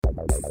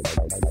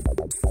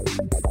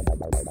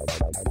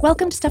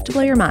Welcome to Stuff to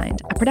Blow Your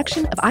Mind, a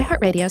production of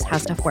iHeartRadio's How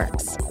Stuff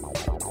Works.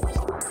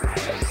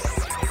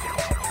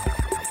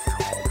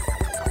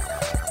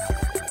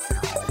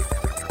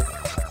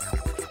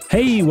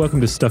 Hey,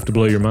 welcome to Stuff to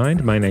Blow Your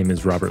Mind. My name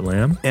is Robert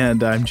Lamb.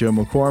 And I'm Joe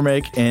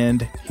McCormick,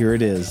 and here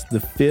it is, the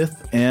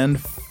fifth and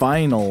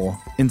final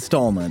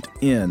installment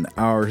in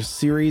our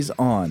series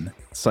on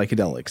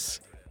psychedelics.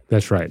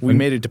 That's right. We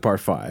made it to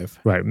part 5.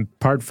 Right.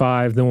 Part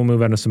 5, then we'll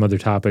move on to some other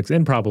topics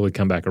and probably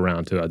come back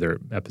around to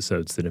other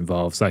episodes that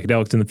involve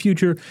psychedelics in the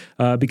future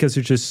because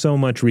there's just so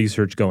much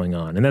research going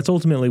on. And that's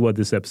ultimately what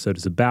this episode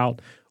is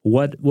about.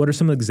 What are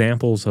some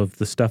examples of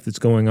the stuff that's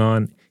going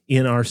on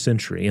in our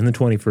century, in the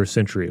 21st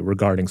century,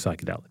 regarding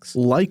psychedelics?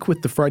 Like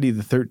with the Friday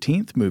the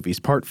 13th movies,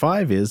 part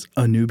 5 is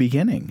A New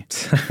Beginning.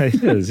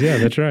 It is, yeah,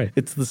 that's right.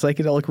 It's the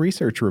psychedelic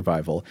research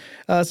revival.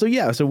 So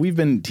we've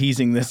been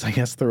teasing this, I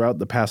guess, throughout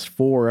the past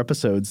 4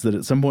 episodes that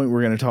at some point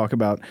we're going to talk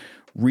about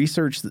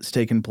research that's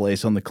taken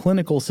place on the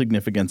clinical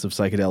significance of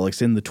psychedelics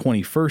in the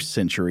 21st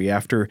century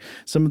after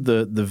some of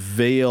the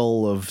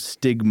veil of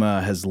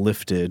stigma has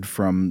lifted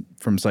from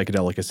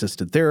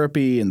psychedelic-assisted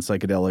therapy and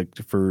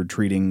psychedelic for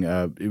treating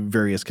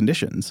various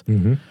conditions.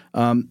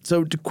 Mm-hmm.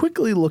 So to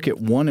quickly look at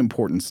one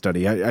important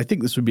study, I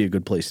think this would be a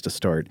good place to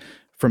start.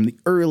 From the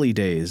early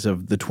days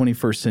of the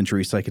 21st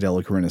century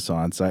psychedelic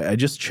renaissance, I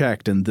just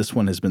checked, and this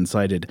one has been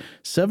cited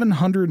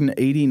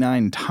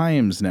 789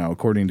 times now,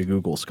 according to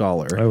Google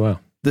Scholar. Oh, wow.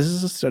 This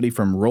is a study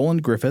from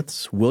Roland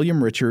Griffiths,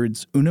 William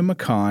Richards, Una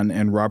McCann,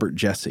 and Robert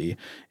Jesse,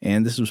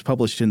 and this was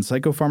published in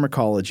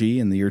Psychopharmacology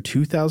in the year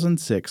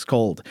 2006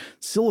 called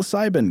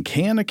Psilocybin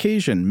Can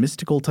Occasion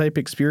Mystical-Type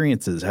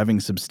Experiences Having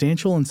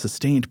Substantial and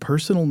Sustained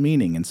Personal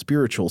Meaning and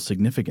Spiritual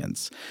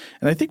Significance.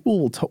 And I think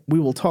we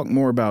will talk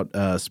more about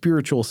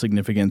spiritual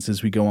significance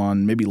as we go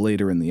on, maybe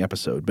later in the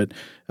episode. But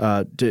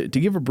to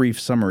give a brief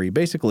summary,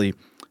 basically,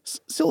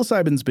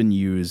 psilocybin's been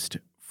used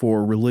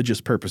for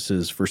religious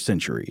purposes for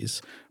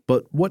centuries.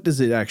 But what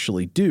does it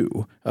actually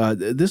do?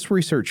 This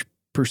research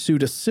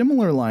pursued a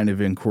similar line of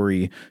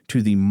inquiry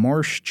to the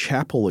Marsh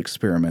Chapel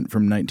experiment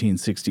from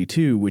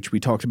 1962, which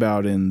we talked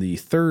about in the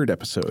 3rd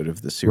episode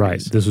of the series.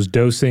 Right. This was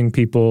dosing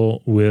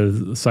people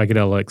with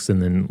psychedelics and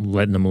then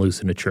letting them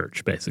loose in a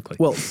church, basically.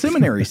 Well,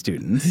 seminary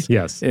students.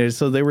 Yes.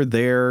 So they were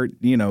there,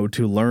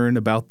 to learn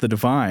about the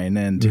divine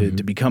and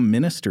to become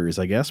ministers,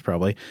 I guess,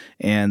 probably.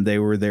 And they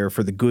were there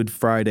for the Good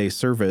Friday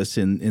service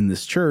in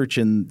this church.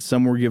 And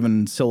some were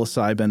given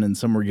psilocybin and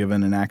some were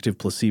given an active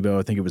placebo.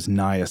 I think it was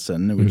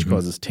niacin, which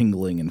causes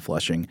tingling and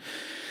flushing.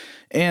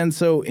 And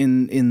so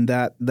in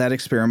that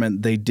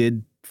experiment, they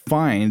did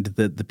find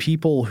that the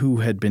people who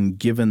had been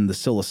given the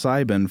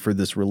psilocybin for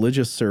this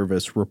religious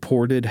service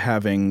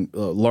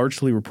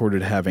largely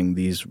reported having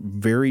these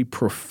very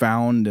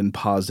profound and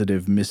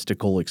positive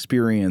mystical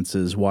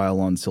experiences while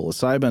on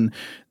psilocybin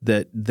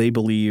that they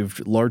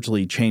believed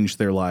largely changed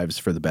their lives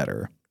for the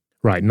better.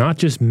 Right. Not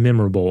just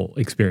memorable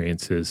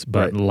experiences,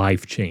 but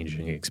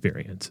life-changing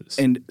experiences.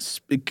 And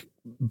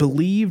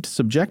believed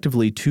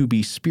subjectively to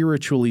be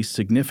spiritually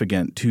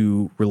significant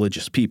to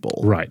religious people.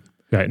 Right.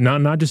 Right.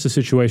 Not just a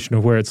situation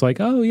of where it's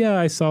like, oh yeah,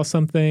 I saw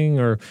something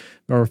or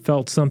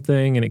felt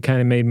something, and it kind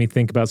of made me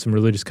think about some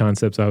religious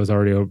concepts I was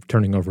already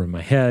turning over in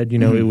my head.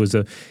 It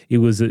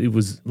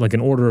was like an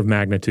order of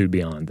magnitude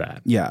beyond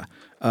that. Yeah.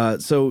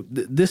 So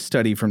this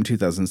study from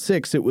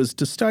 2006, it was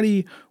to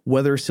study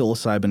whether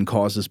psilocybin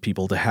causes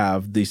people to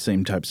have these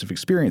same types of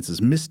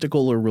experiences,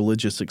 mystical or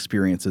religious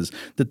experiences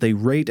that they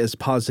rate as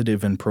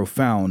positive and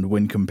profound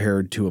when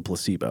compared to a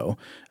placebo.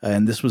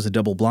 And this was a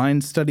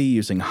double-blind study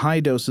using high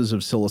doses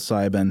of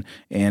psilocybin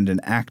and an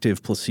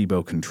active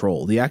placebo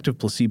control. The active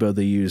placebo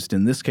they used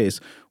in this case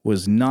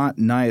was not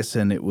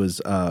niacin, it was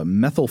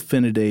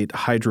methylphenidate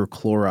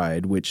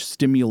hydrochloride, which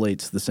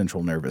stimulates the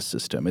central nervous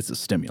system. It's a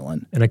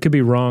stimulant. And I could be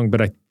wrong, but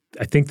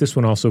I think this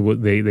one also,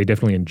 they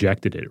definitely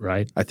injected it,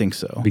 right? I think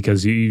so.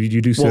 Because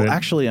you do say Well,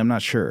 actually, I'm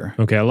not sure.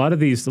 Okay, a lot of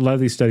these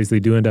studies, they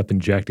do end up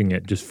injecting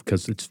it just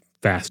because it's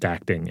fast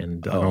acting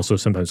and also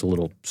sometimes a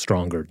little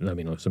stronger. I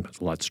mean, sometimes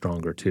a lot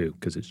stronger too,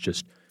 because it's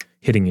just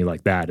hitting you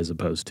like that as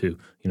opposed to,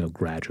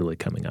 gradually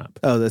coming up.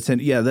 Oh,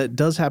 that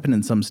does happen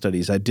in some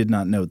studies. I did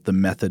not note the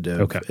method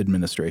of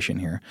administration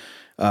here.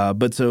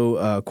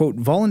 Quote,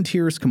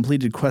 volunteers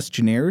completed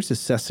questionnaires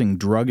assessing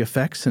drug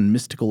effects and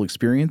mystical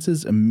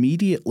experiences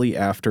immediately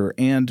after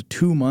and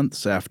 2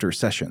 months after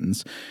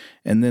sessions.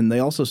 And then they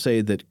also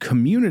say that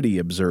community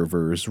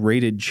observers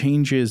rated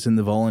changes in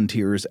the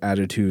volunteers'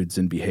 attitudes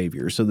and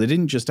behavior. So they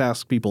didn't just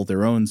ask people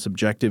their own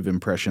subjective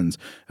impressions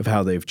of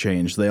how they've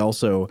changed. They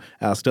also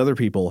asked other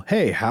people,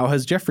 hey, how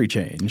has Jeffrey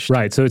changed?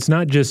 Right. So it's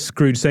not just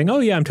Scrooge saying,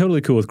 oh, yeah, I'm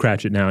totally cool with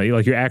Cratchit now.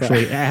 You're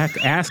actually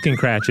asking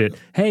Cratchit,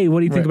 hey,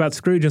 what do you think about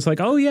Scrooge? And it's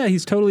like, oh, yeah,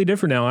 he's totally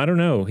different now. I don't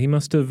know. He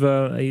must have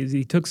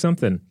he took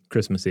something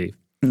Christmas Eve.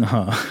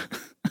 Uh-huh.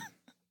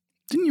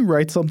 Didn't you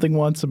write something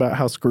once about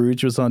how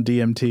Scrooge was on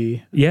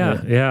DMT?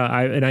 Yeah.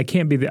 I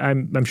can't be.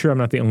 I'm sure I'm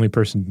not the only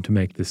person to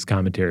make this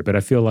commentary, but I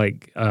feel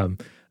like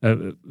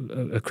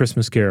A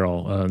Christmas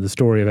Carol, the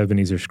story of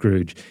Ebenezer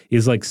Scrooge,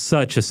 is like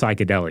such a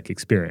psychedelic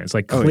experience.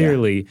 Like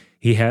clearly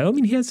he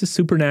has a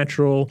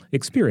supernatural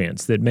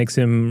experience that makes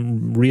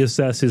him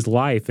reassess his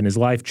life and his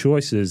life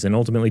choices and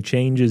ultimately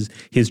changes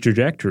his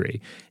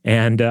trajectory.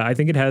 And I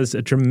think it has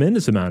a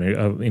tremendous amount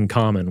in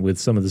common with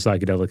some of the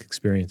psychedelic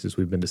experiences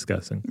we've been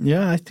discussing.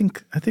 Yeah, I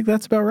think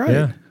that's about right.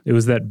 Yeah, it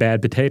was that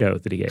bad potato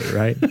that he ate,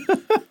 right?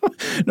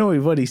 No,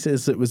 what he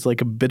says, it was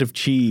like a bit of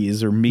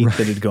cheese or meat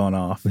that had gone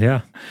off.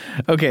 Yeah.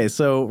 Okay,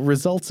 so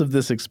results of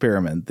this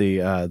experiment, the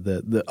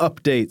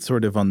update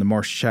sort of on the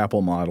Marsh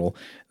Chapel model.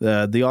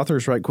 The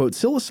authors write, quote,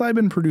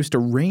 psilocybin produced a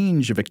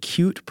range of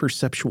acute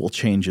perceptual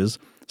changes,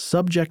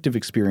 subjective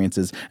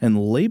experiences, and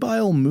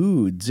labile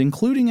moods,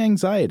 including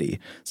anxiety.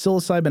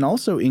 Psilocybin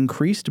also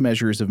increased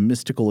measures of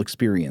mystical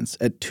experience.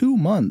 At 2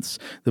 months,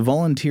 the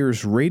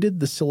volunteers rated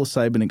the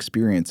psilocybin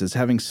experience as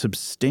having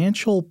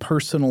substantial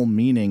personal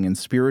meaning and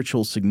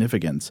spiritual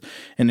significance,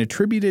 and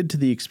attributed to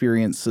the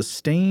experience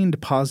sustained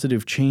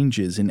positive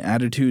changes in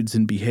attitudes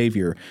and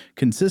behavior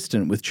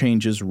consistent with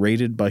changes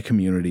rated by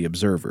community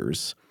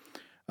observers.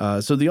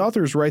 So the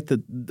authors write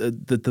that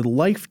the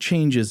life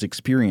changes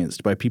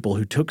experienced by people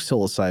who took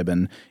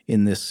psilocybin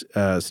in this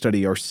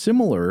study are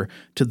similar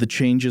to the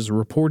changes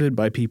reported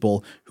by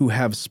people who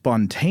have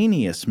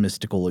spontaneous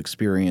mystical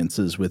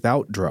experiences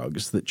without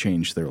drugs that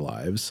change their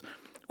lives.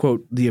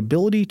 Quote, the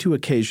ability to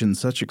occasion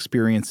such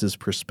experiences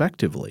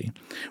prospectively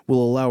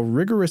will allow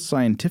rigorous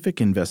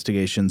scientific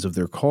investigations of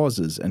their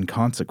causes and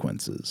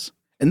consequences.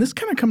 And this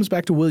kind of comes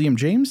back to William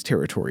James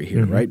territory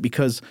here, right?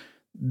 Because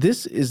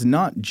this is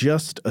not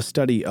just a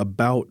study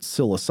about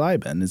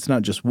psilocybin. It's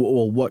not just,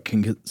 well, what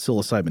can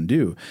psilocybin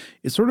do?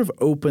 It sort of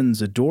opens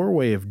a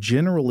doorway of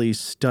generally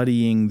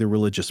studying the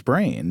religious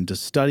brain, to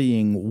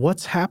studying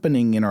what's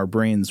happening in our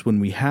brains when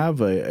we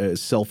have a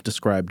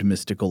self-described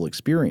mystical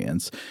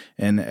experience,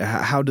 and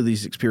how do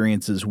these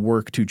experiences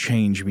work to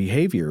change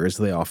behavior, as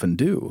they often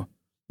do.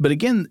 But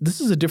again,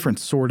 this is a different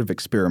sort of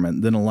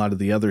experiment than a lot of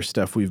the other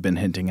stuff we've been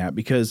hinting at,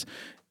 because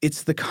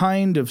it's the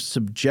kind of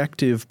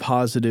subjective,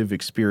 positive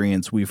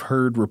experience we've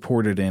heard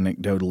reported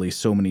anecdotally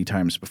so many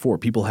times before.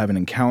 People have an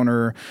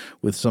encounter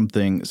with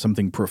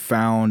something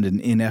profound and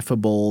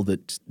ineffable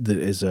that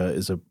is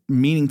a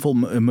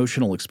meaningful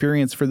emotional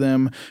experience for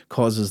them,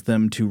 causes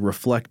them to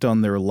reflect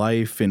on their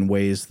life in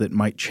ways that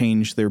might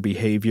change their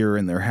behavior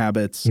and their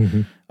habits.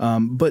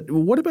 But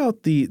what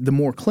about the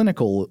more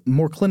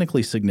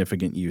clinically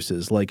significant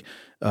uses, like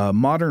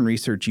modern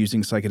research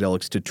using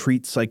psychedelics to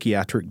treat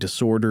psychiatric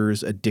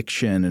disorders,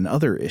 addiction, and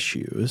other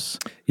issues?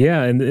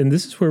 Yeah, and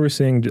this is where we're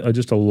seeing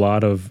just a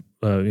lot of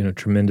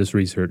tremendous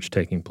research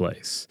taking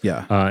place.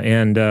 Yeah,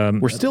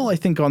 and we're still, I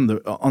think, on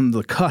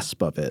the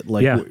cusp of it.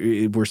 Like,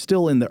 we're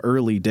still in the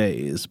early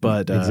days,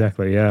 but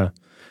exactly, yeah.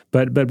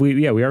 But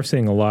we are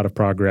seeing a lot of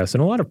progress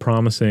and a lot of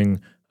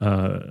promising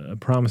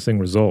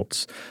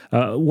results.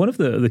 One of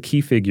the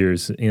key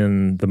figures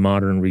in the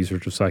modern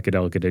research of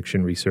psychedelic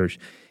addiction research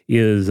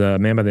is a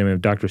man by the name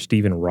of Dr.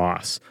 Stephen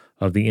Ross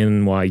of the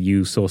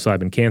NYU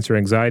Psilocybin Cancer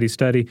Anxiety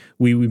Study.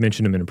 We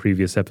mentioned him in a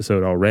previous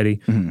episode already.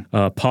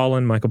 Michael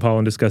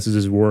Pollan discusses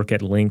his work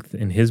at length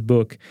in his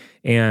book.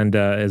 And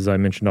as I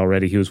mentioned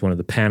already, he was one of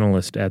the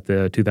panelists at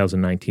the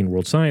 2019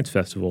 World Science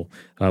Festival,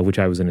 which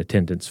I was in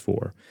attendance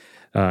for.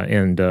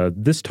 And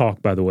this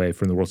talk, by the way,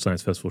 from the World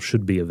Science Festival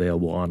should be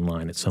available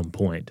online at some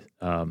point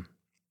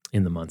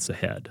in the months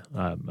ahead.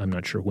 I'm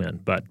not sure when,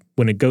 but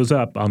when it goes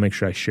up, I'll make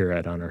sure I share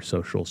it on our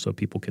socials so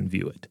people can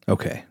view it.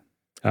 Okay.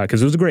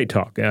 Because it was a great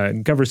talk.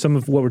 It covers some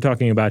of what we're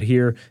talking about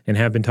here and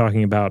have been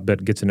talking about,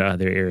 but gets into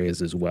other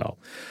areas as well.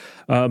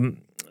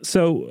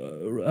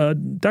 So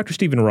Dr.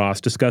 Stephen Ross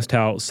discussed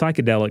how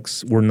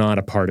psychedelics were not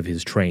a part of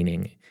his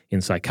training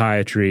in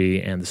psychiatry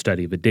and the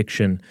study of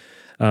addiction.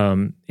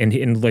 And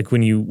like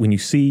when you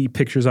see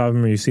pictures of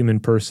him or you see him in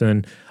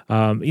person,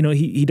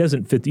 he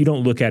doesn't fit. You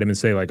don't look at him and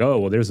say like, oh,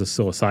 well, there's a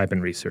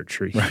psilocybin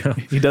researcher. Right.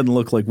 He doesn't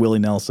look like Willie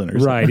Nelson or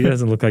something. Right. He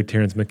doesn't look like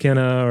Terence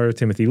McKenna or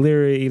Timothy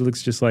Leary. He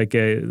looks just like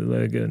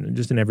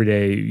just an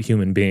everyday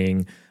human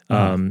being.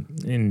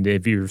 And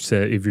if you're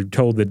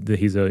told that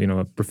he's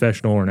a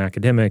professional or an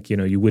academic,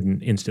 you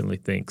wouldn't instantly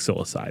think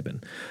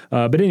psilocybin.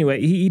 But anyway,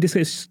 he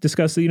discussed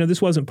that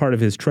this wasn't part of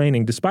his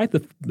training, despite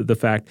the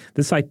fact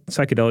that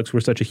psychedelics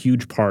were such a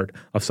huge part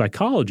of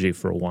psychology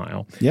for a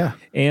while. Yeah,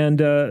 and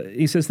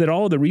he says that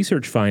all of the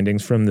research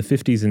findings from the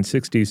 50s and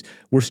 60s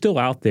were still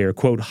out there,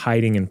 quote,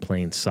 hiding in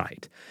plain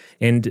sight.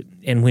 And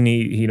when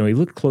he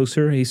looked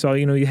closer, he saw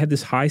you had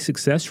this high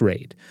success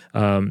rate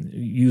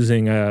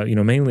using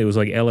mainly it was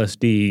like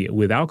LSD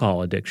with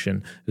alcohol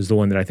addiction is the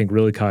one that I think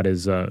really caught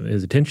his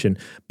attention.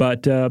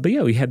 But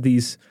yeah, we had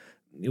these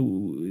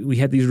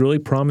really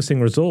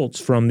promising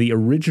results from the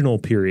original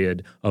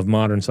period of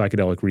modern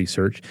psychedelic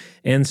research,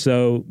 and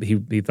so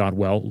he thought,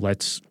 well,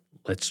 let's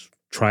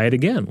try it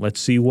again. Let's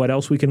see what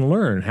else we can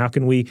learn. How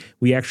can we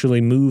actually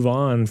move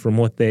on from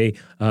what they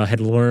had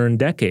learned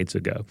decades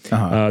ago?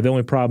 The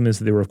only problem is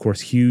that there were, of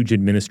course, huge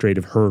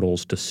administrative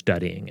hurdles to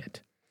studying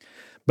it.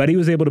 But he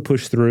was able to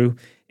push through.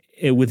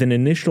 with an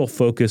initial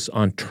focus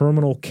on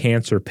terminal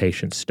cancer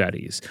patient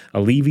studies,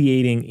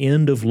 alleviating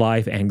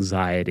end-of-life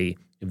anxiety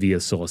via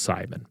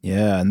psilocybin.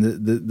 Yeah, and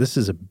this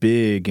is a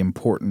big,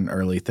 important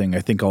early thing,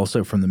 I think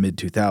also from the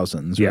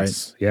mid-2000s, right?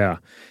 Yes, yeah.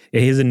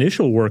 His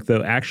initial work,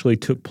 though, actually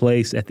took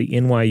place at the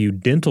NYU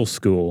Dental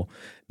School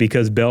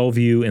because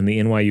Bellevue and the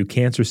NYU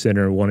Cancer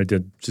Center wanted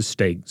to just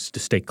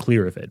stay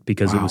clear of it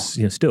because it was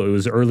it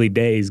was early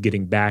days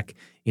getting back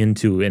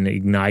into and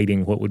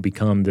igniting what would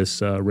become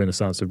this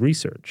renaissance of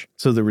research.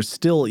 So there was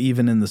still,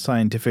 even in the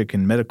scientific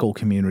and medical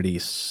community,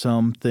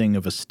 something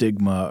of a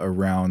stigma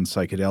around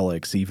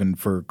psychedelics, even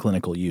for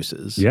clinical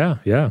uses. Yeah,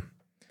 yeah.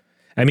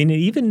 I mean,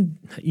 even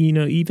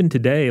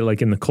today,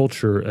 like in the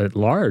culture at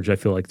large, I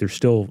feel like you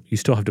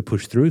still have to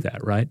push through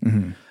that, right?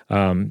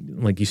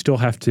 Mm-hmm. Like you still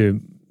have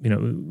to,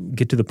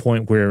 get to the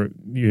point where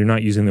you're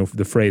not using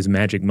the phrase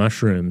magic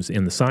mushrooms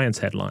in the science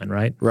headline,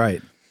 right?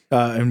 Right.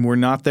 And we're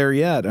not there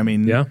yet. I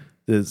mean, yeah.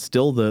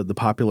 Still the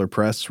popular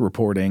press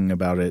reporting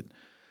about it.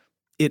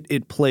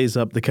 It plays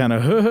up the kind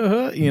of,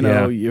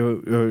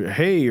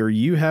 hey, are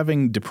you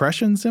having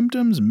depression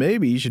symptoms?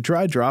 Maybe you should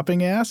try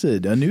dropping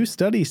acid. A new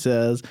study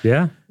says.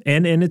 Yeah.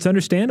 And it's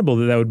understandable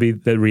that would be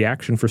the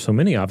reaction for so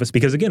many of us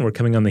because, again, we're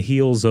coming on the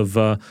heels of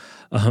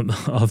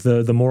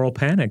the moral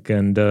panic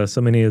and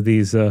so many of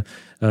these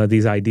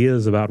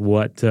ideas about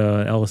what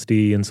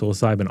LSD and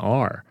psilocybin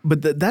are.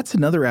 But that's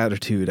another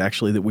attitude,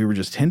 actually, that we were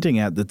just hinting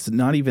at. It's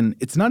not even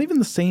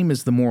the same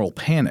as the moral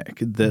panic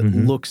that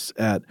looks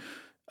at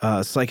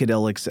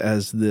psychedelics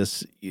as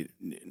this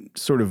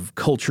sort of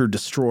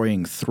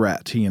culture-destroying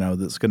threat,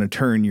 that's going to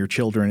turn your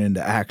children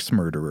into axe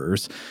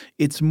murderers.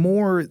 It's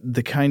more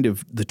the kind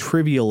of the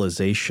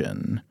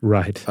trivialization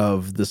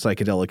of the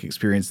psychedelic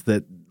experience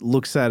that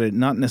looks at it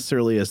not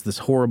necessarily as this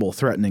horrible,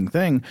 threatening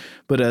thing,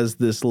 but as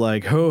this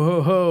like, ho,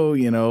 ho, ho,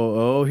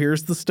 oh,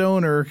 here's the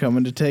stoner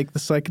coming to take the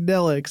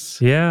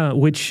psychedelics. Yeah,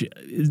 which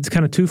is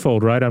kind of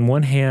twofold, right? On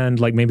one hand,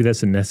 like maybe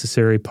that's a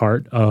necessary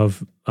part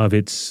of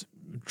its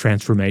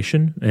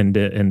transformation, and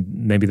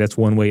maybe that's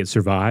one way it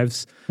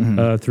survives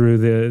through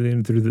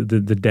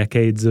the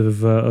decades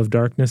of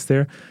darkness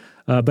there.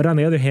 But on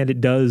the other hand,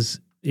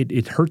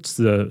 it hurts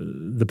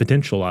the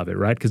potential of it,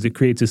 right? Because it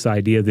creates this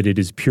idea that it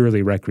is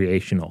purely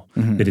recreational,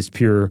 that it's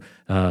pure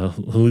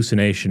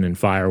hallucination and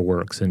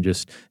fireworks, and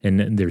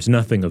there's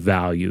nothing of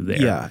value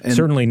there. Yeah,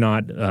 certainly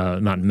not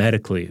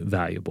medically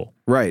valuable.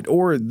 Right.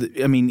 Or,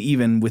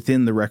 even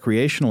within the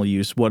recreational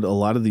use, what a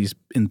lot of these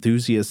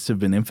enthusiasts have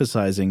been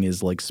emphasizing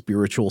is like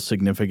spiritual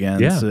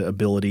significance,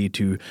 ability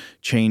to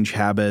change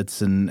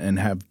habits and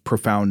have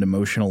profound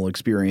emotional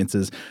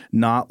experiences,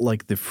 not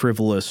like the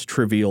frivolous,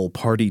 trivial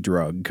party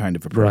drug kind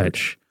of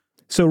approach. Right.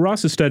 So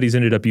Ross's studies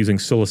ended up using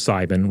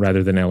psilocybin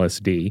rather than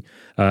LSD.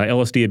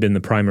 LSD had been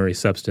the primary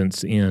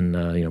substance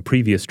in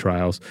previous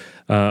trials,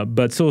 but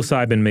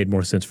psilocybin made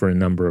more sense for a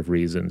number of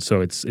reasons.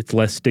 So it's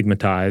less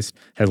stigmatized,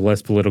 has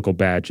less political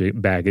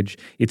baggage.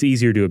 It's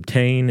easier to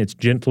obtain. It's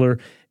gentler,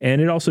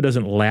 and it also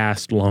doesn't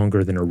last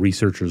longer than a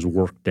researcher's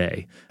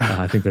workday.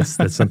 I think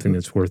that's something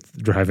that's worth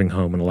driving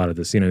home in a lot of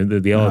this. The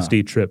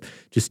LSD trip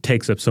just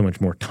takes up so much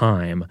more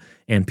time,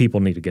 and people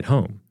need to get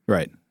home.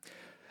 Right.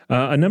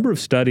 A number of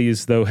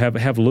studies, though,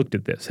 have looked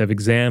at this, have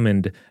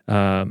examined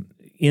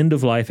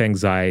end-of-life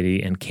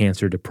anxiety and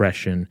cancer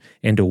depression,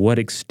 and to what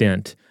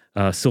extent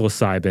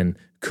psilocybin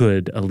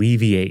could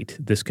alleviate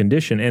this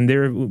condition. And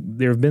there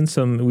have been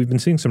we've been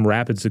seeing some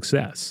rapid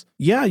success.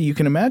 Yeah, you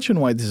can imagine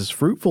why this is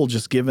fruitful,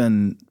 just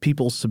given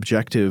people's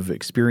subjective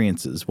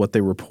experiences, what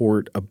they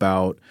report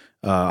about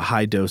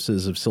high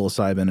doses of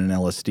psilocybin and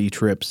LSD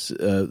trips.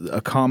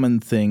 A common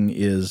thing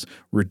is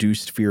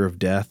reduced fear of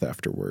death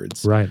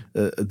afterwards. Right.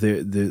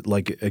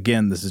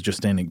 Again, this is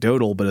just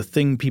anecdotal, but a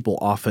thing people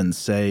often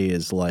say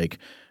is like,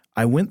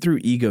 I went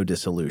through ego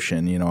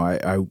dissolution.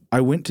 I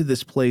went to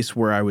this place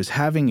where I was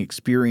having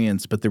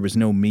experience, but there was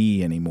no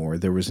me anymore.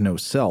 There was no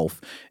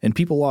self. And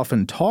people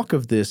often talk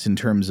of this in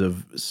terms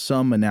of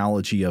some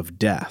analogy of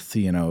death.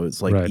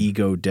 It's like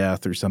ego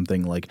death or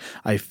something. Like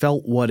I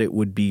felt what it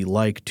would be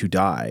like to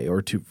die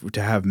or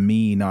to have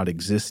me not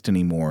exist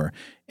anymore.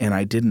 And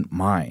I didn't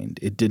mind.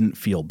 It didn't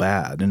feel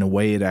bad. In a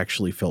way, it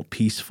actually felt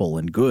peaceful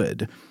and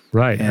good.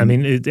 Right. And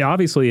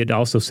it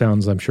also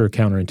sounds, I'm sure,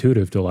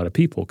 counterintuitive to a lot of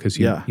people because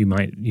you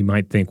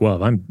might think,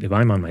 well, if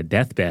I'm on my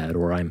deathbed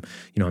or I'm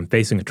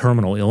facing a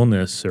terminal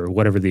illness or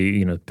whatever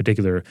the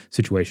particular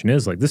situation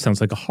is, like this sounds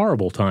like a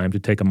horrible time to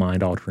take a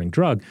mind-altering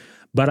drug.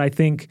 But I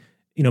think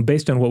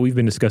based on what we've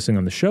been discussing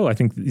on the show, I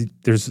think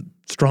there's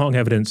strong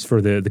evidence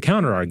for the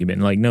counter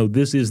argument. Like, no,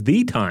 this is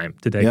the time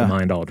to take a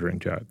mind-altering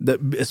drug.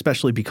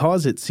 Especially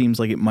because it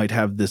seems like it might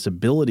have this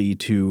ability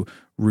to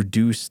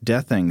reduce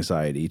death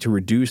anxiety, to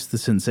reduce the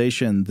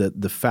sensation that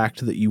the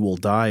fact that you will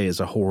die is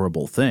a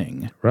horrible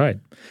thing. Right.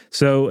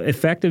 So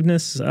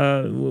effectiveness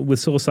with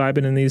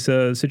psilocybin in these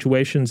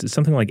situations is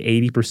something like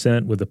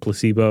 80% with a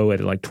placebo at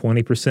like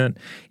 20%.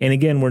 And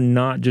again, we're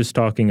not just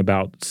talking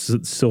about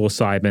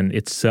psilocybin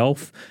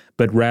itself,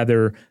 but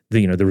rather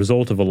the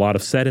result of a lot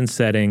of set and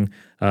setting,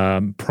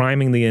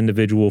 priming the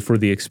individual for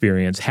the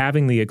experience,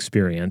 having the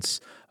experience,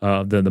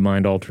 the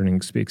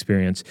mind-altering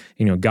experience,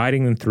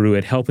 guiding them through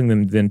it, helping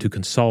them then to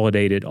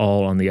consolidate it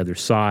all on the other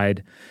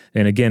side.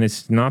 And again,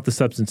 it's not the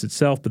substance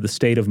itself, but the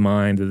state of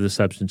mind that the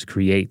substance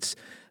creates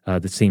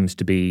that seems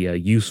to be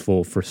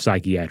useful for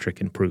psychiatric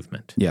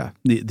improvement. Yeah,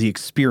 the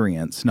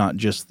experience, not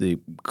just the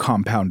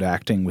compound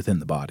acting within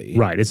the body.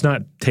 Right. It's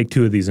not take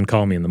 2 of these and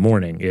call me in the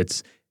morning.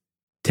 It's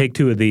take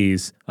 2 of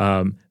these,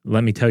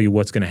 let me tell you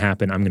what's going to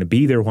happen. I'm going to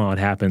be there while it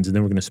happens, and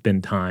then we're going to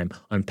spend time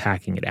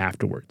unpacking it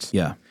afterwards.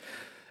 Yeah.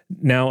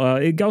 Now,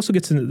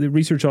 the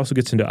research also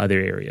gets into other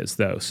areas,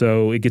 though.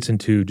 So it gets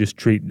into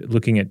just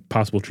looking at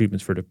possible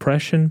treatments for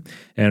depression.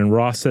 And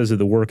Ross says that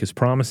the work is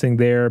promising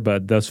there,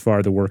 but thus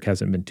far the work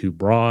hasn't been too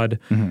broad.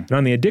 Mm-hmm. And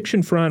on the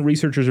addiction front,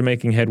 researchers are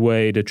making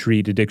headway to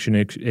treat addiction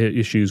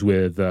issues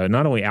with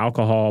not only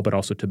alcohol, but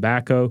also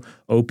tobacco,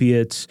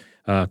 opiates,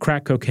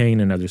 crack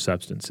cocaine, and other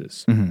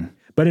substances. Mm-hmm.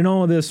 But in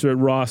all of this,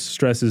 Ross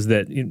stresses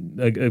that,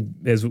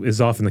 as is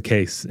often the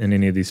case in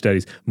any of these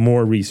studies,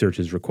 more research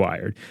is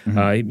required.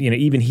 Mm-hmm.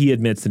 Even he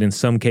admits that in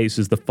some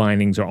cases the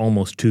findings are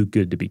almost too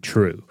good to be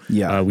true.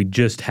 Yeah, we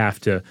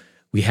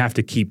have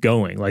to keep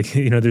going.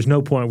 There's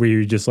no point where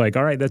you're just like,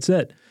 all right, that's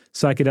it.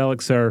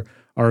 Psychedelics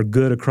are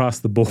good across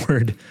the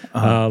board.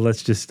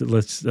 Let's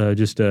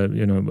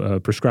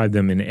prescribe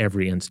them in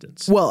every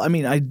instance. Well,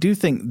 I do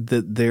think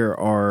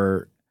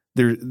that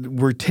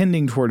we're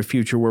tending toward a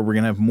future where we're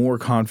going to have more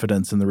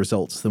confidence in the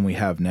results than we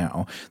have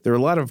now. There are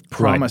a lot of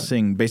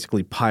promising,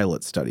 basically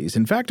pilot studies.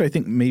 In fact, I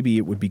think maybe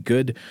it would be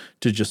good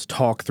to just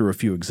talk through a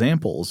few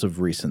examples of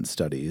recent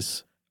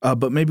studies.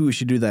 But maybe we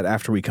should do that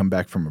after we come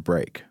back from a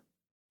break.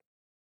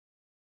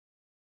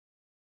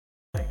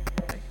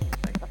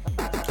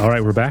 All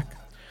right, we're back.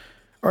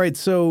 All right,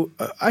 so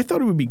I thought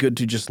it would be good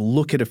to just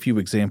look at a few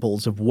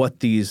examples of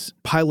what these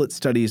pilot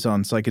studies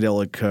on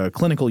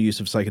clinical use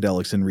of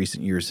psychedelics in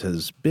recent years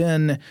has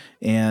been.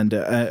 And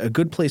a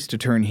good place to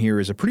turn here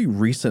is a pretty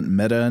recent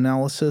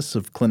meta-analysis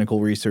of clinical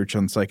research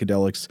on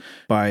psychedelics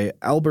by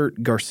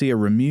Albert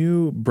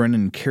Garcia-Ramu,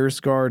 Brennan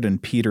Kersgaard,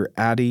 and Peter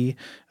Addy.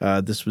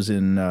 This was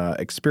in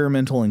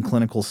Experimental and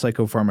Clinical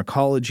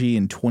Psychopharmacology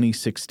in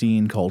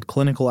 2016 called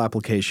Clinical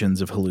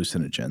Applications of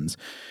Hallucinogens.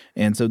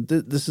 And so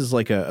this is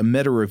like a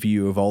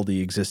meta-review of all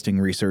the existing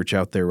research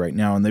out there right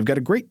now. And they've got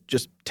a great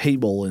just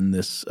table in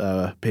this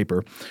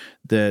paper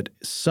that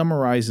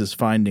summarizes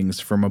findings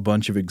from a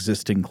bunch of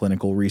existing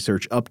clinical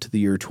research up to the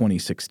year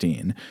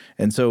 2016.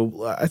 And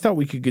so I thought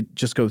we could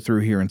just go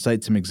through here and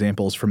cite some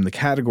examples from the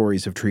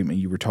categories of treatment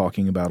you were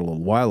talking about a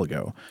little while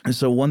ago. And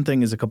so one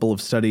thing is a couple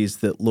of studies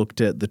that looked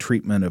at the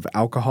treatment of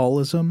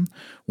alcoholism.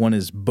 One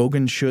is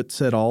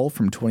Bogenschutz et al.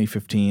 From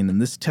 2015,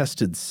 and this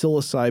tested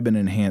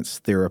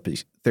psilocybin-enhanced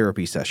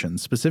therapy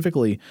sessions.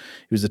 Specifically,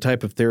 it was a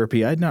type of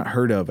therapy I'd not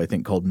heard of, I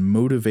think, called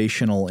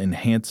motivational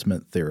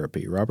enhancement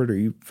therapy. Robert, are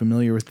you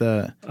familiar with that?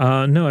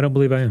 No, I don't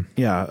believe I am.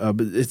 Yeah,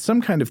 but it's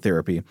some kind of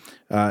therapy.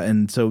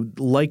 And so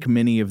like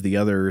many of the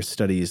other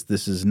studies,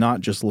 this is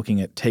not just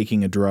looking at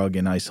taking a drug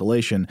in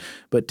isolation,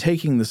 but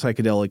taking the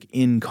psychedelic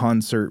in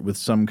concert with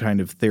some kind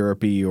of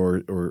therapy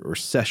or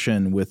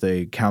session with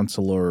a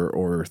counselor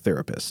or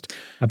therapist.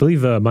 I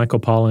believe Michael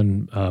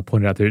Pollan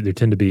pointed out there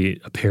tend to be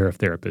a pair of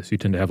therapists. You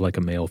tend to have like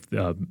a male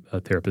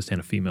therapist and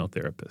a female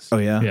therapist. Oh,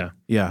 yeah?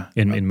 Yeah.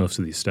 In most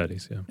of these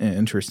studies, yeah.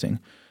 Interesting.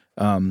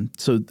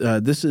 So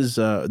this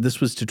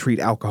was to treat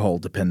alcohol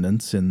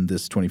dependence in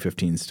this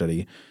 2015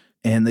 study.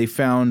 And they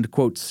found,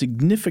 quote,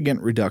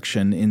 significant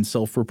reduction in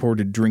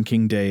self-reported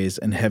drinking days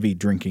and heavy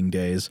drinking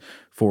days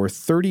for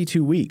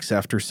 32 weeks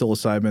after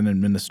psilocybin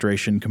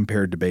administration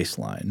compared to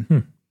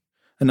baseline.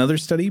 Another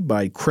study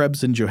by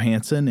Krebs and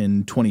Johansson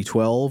in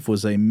 2012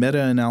 was a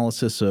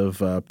meta-analysis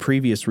of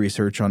previous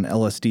research on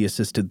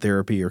LSD-assisted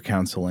therapy or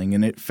counseling,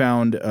 and it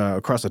found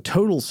across a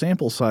total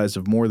sample size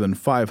of more than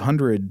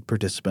 500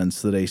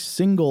 participants that a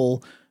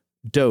single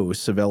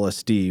dose of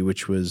LSD,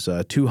 which was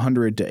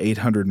 200 to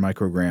 800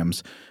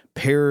 micrograms,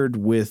 paired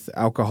with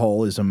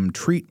alcoholism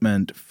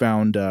treatment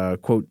found,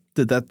 quote,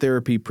 that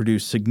therapy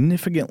produced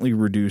significantly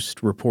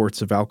reduced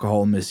reports of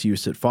alcohol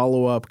misuse at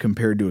follow-up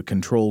compared to a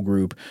control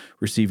group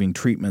receiving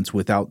treatments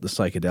without the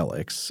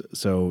psychedelics.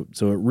 So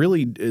it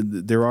really,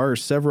 there are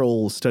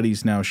several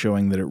studies now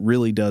showing that it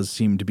really does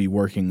seem to be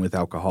working with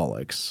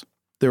alcoholics.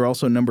 There are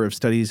also a number of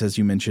studies, as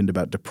you mentioned,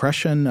 about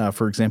depression.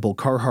 For example,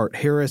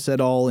 Carhart-Harris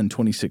et al. In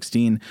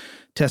 2016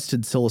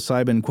 tested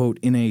psilocybin, quote,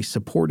 in a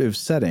supportive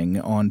setting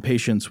on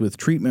patients with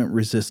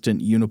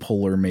treatment-resistant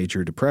unipolar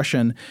major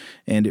depression,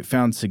 and it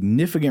found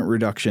significant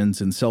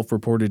reductions in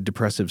self-reported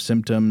depressive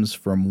symptoms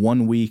from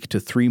 1 week to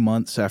 3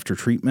 months after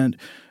treatment.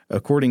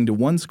 According to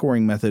one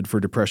scoring method for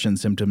depression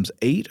symptoms,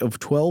 8 of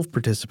 12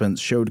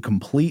 participants showed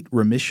complete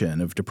remission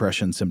of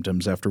depression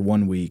symptoms after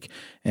 1 week,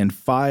 and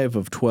 5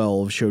 of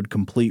 12 showed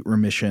complete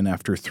remission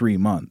after 3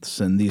 months.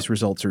 And these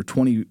results are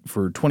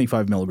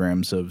 25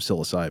 milligrams of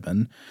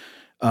psilocybin.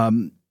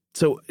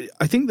 So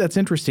I think that's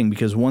interesting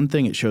because one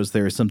thing it shows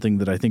there is something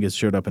that I think has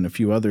showed up in a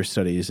few other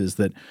studies is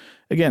that,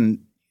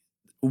 again,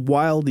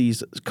 while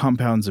these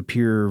compounds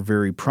appear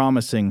very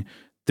promising,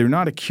 they're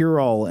not a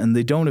cure-all, and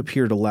they don't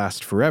appear to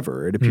last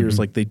forever. It appears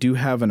like they do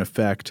have an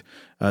effect.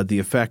 The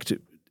effect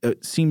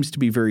seems to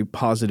be very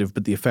positive,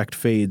 but the effect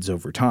fades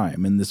over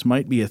time. And this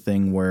might be a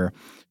thing where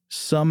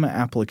some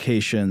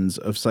applications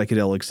of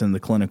psychedelics in the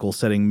clinical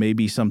setting may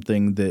be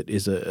something that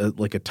is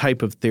like a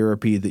type of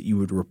therapy that you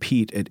would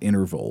repeat at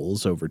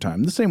intervals over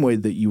time, the same way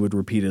that you would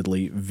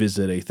repeatedly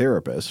visit a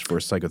therapist for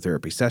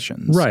psychotherapy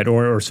sessions. Right,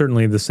 or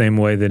certainly the same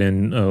way that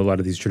in a lot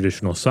of these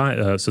traditional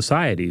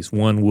societies,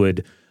 one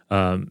would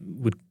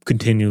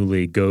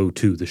continually go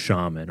to the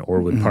shaman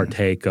or would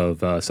partake of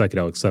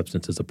psychedelic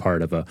substance as a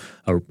part of a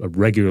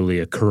regularly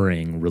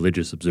occurring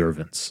religious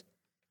observance.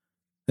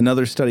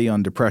 Another study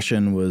on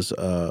depression was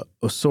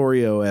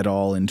Osorio et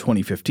al. In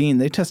 2015.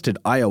 They tested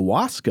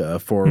ayahuasca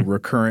for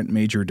recurrent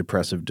major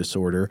depressive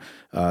disorder.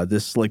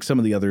 This, like some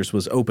of the others,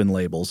 was open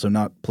label, so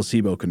not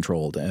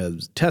placebo-controlled. A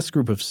test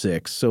group of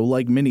 6, so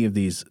like many of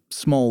these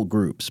small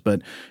groups,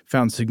 but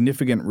found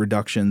significant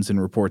reductions in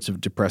reports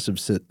of depressive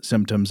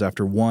symptoms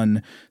after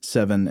 1,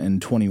 7,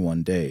 and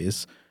 21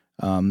 days.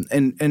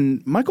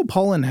 And Michael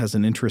Pollan has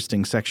an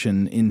interesting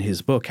section in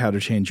his book, How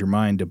to Change Your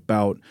Mind,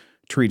 about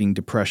treating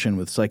depression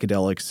with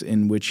psychedelics,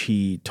 in which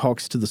he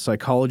talks to the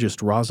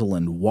psychologist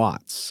Rosalind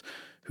Watts,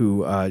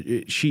 who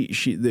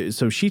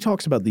she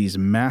talks about these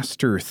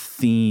master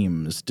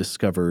themes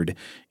discovered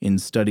in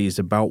studies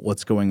about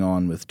what's going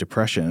on with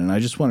depression. And I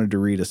just wanted to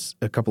read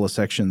a couple of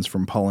sections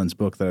from Pollan's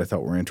book that I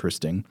thought were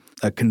interesting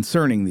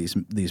concerning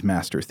these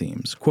master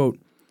themes. Quote,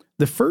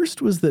 "The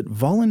first was that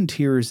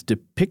volunteers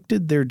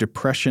depicted their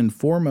depression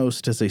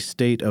foremost as a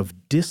state of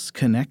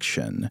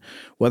disconnection,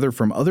 whether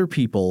from other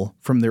people,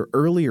 from their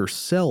earlier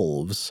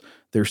selves,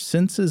 their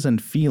senses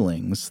and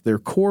feelings, their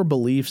core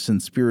beliefs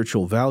and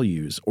spiritual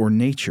values, or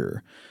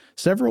nature.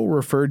 Several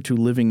referred to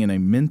living in a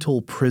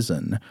mental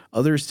prison,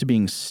 others to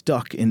being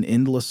stuck in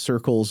endless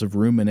circles of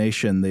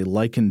rumination they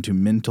likened to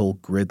mental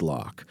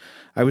gridlock.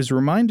 I was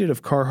reminded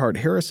of Carhart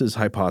Harris's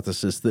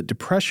hypothesis that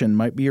depression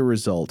might be a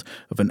result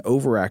of an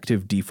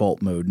overactive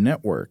default mode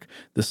network,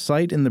 the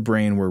site in the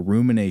brain where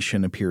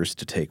rumination appears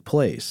to take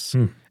place."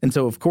 And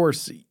so, of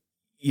course,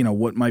 you know,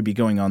 what might be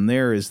going on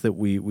there is that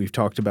we've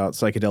talked about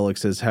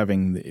psychedelics as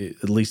having,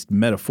 at least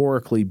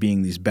metaphorically,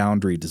 being these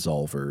boundary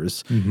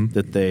dissolvers,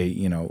 that they,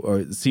 you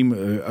know, seem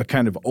a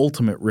kind of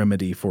ultimate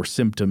remedy for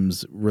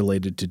symptoms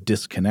related to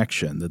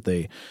disconnection, that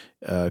they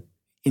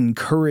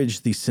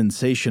encourage the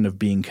sensation of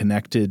being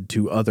connected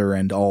to other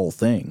and all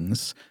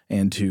things,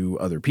 and to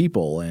other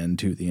people, and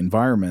to the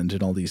environment,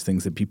 and all these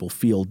things that people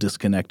feel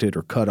disconnected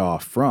or cut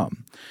off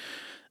from.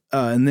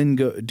 And then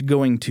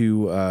going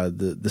to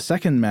the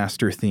second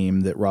master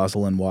theme that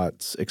Rosalind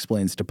Watts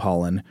explains to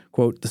Pollan,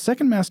 quote, "The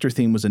second master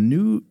theme was a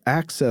new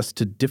access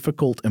to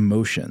difficult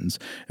emotions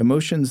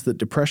that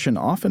depression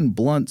often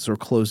blunts or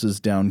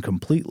closes down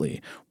completely.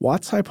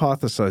 Watts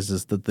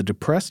hypothesizes that the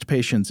depressed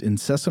patient's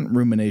incessant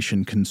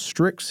rumination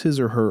constricts his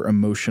or her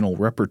emotional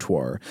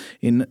repertoire.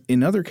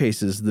 In other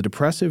cases, the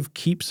depressive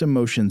keeps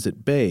emotions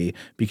at bay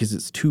because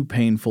it's too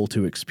painful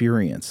to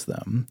experience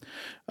them."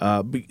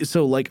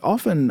 So, like,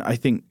 often I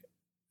think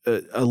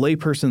a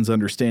layperson's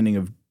understanding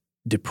of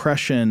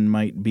depression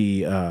might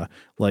be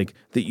like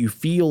that you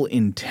feel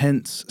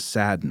intense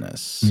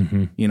sadness,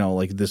 you know,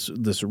 like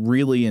this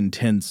really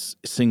intense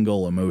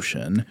single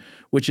emotion,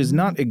 which is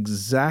not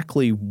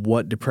exactly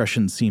what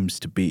depression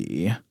seems to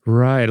be.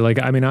 Right. Like,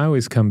 I mean, I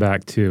always come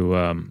back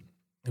to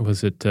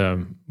was it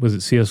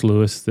C.S.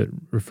 Lewis that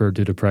referred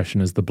to depression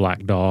as the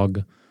black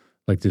dog?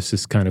 Like, there's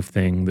this kind of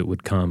thing that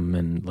would come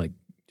and like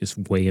just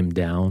weigh him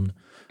down.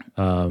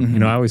 You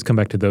know, I always come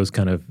back to those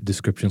kind of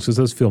descriptions because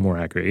those feel more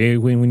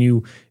accurate. When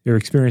you're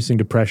experiencing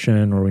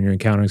depression or when you're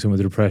encountering someone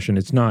with depression,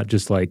 it's not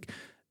just like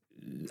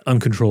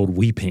uncontrolled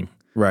weeping.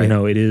 Right. You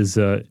know, it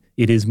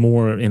is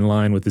more in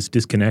line with this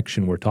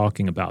disconnection we're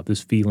talking about,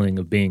 this feeling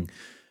of being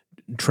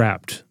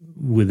trapped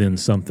within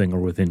something or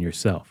within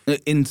yourself.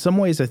 In some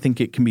ways, I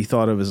think it can be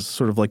thought of as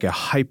sort of like a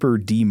hyper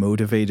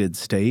demotivated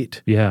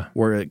state. Yeah.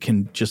 Where it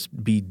can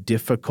just be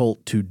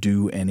difficult to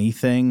do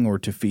anything or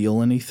to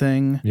feel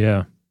anything.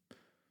 Yeah.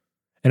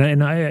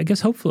 And I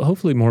guess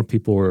hopefully more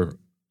people are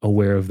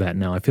aware of that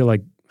now. I feel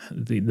like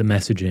the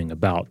messaging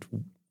about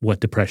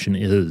what depression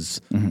is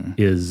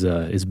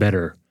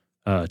better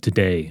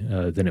today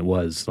than it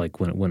was like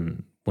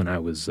when I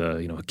was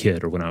a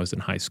kid or when I was in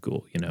high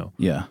school. You know,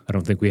 yeah. I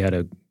don't think we had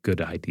a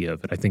good idea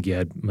of it. I think you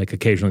had like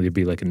occasionally there'd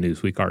be like a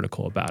Newsweek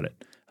article about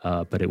it,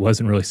 but it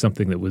wasn't really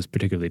something that was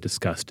particularly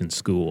discussed in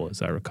school,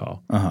 as I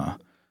recall.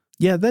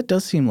 Yeah, that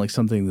does seem like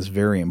something that's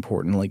very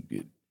important. Like,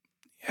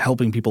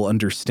 helping people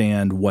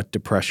understand what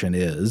depression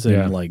is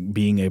and like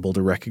being able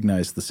to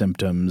recognize the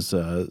symptoms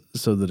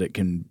so that it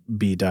can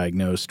be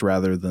diagnosed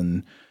rather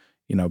than,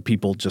 you know,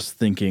 people just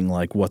thinking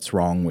like, what's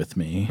wrong with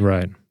me?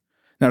 Right.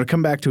 Now, to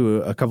come back to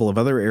a couple of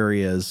other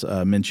areas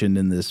mentioned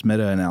in this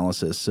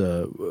meta-analysis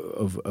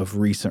of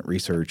recent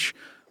research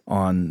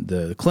on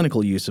the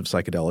clinical use of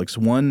psychedelics.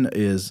 One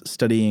is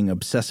studying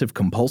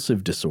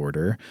obsessive-compulsive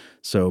disorder.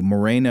 So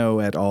Moreno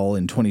et al.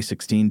 In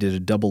 2016 did a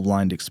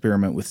double-blind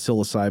experiment with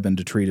psilocybin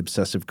to treat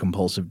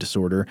obsessive-compulsive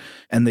disorder,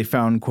 and they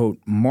found, quote,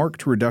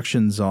 marked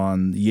reductions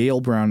on the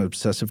Yale-Brown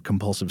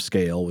Obsessive-Compulsive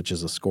Scale, which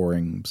is a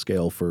scoring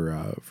scale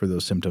for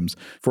those symptoms,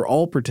 for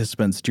all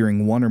participants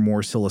during one or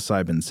more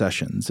psilocybin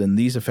sessions. And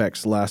these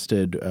effects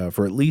lasted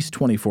for at least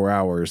 24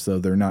 hours, though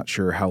they're not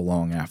sure how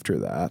long after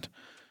that.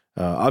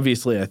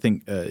 Obviously, I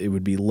think it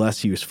would be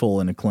less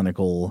useful in a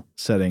clinical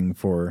setting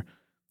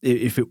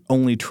if it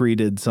only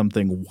treated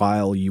something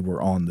while you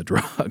were on the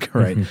drug,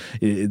 right?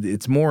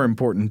 It's more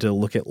important to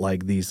look at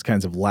like these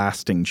kinds of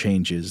lasting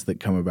changes that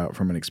come about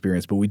from an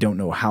experience, but we don't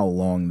know how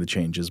long the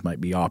changes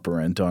might be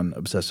operant on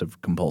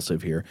obsessive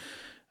compulsive here.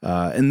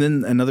 And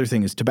then another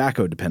thing is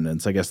tobacco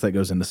dependence. I guess that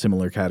goes in a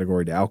similar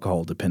category to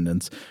alcohol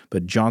dependence.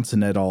 But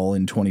Johnson et al.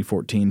 In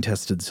 2014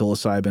 tested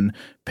psilocybin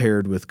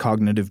paired with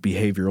cognitive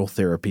behavioral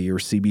therapy, or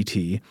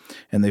CBT,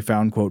 and they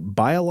found, quote,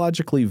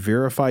 biologically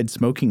verified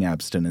smoking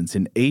abstinence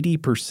in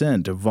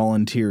 80% of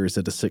volunteers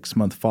at a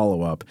 6-month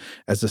follow-up,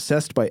 as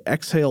assessed by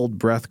exhaled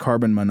breath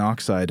carbon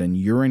monoxide and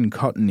urine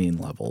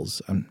cotinine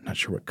levels. I'm not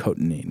sure what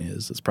cotinine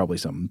is. It's probably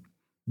some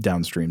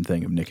downstream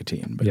thing of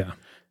nicotine. But yeah.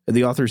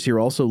 The authors here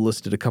also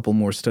listed a couple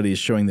more studies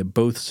showing that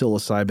both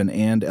psilocybin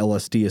and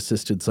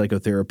LSD-assisted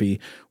psychotherapy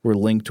were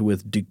linked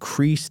with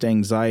decreased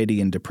anxiety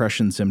and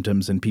depression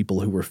symptoms in people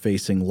who were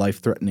facing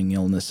life-threatening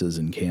illnesses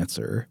and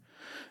cancer.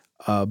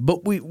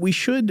 But we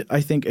should,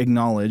 I think,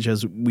 acknowledge,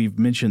 as we've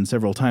mentioned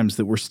several times,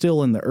 that we're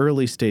still in the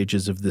early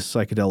stages of this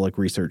psychedelic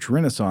research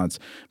renaissance,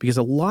 because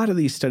a lot of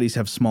these studies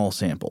have small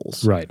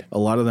samples. Right. A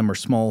lot of them are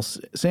small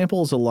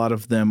samples. A lot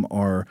of them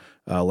are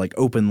like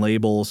open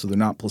label, so they're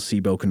not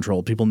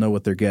placebo-controlled. People know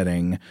what they're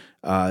getting,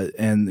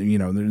 and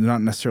they're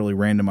not necessarily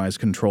randomized,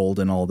 controlled,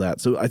 and all that.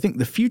 So I think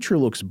the future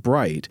looks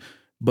bright.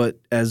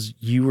 But as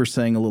you were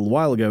saying a little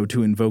while ago,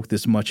 to invoke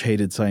this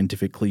much-hated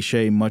scientific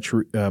cliche, much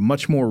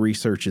more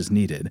research is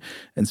needed.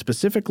 And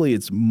specifically,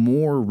 it's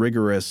more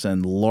rigorous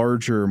and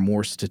larger,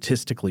 more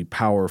statistically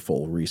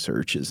powerful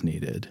research is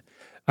needed.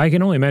 I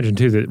can only imagine,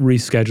 too, that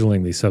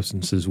rescheduling these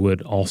substances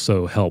would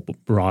also help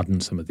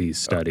broaden some of these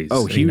studies.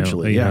 Oh,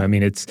 hugely, yeah. I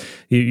mean,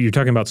 you're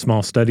talking about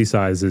small study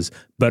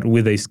but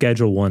with a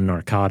Schedule I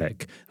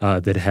narcotic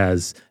that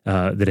has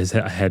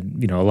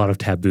had a lot of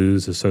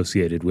taboos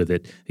associated with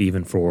it,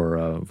 even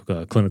for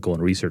clinical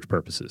and research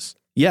purposes.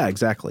 Yeah,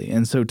 exactly.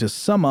 And so to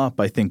sum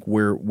up, I think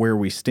where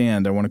we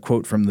stand, I want to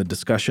quote from the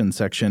discussion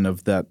section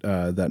of that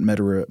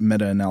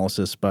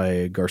meta-analysis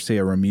by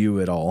Garcia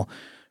Rameau et al.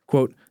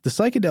 Quote, the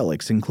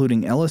psychedelics,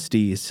 including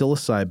LSD,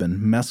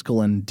 psilocybin,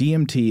 mescaline,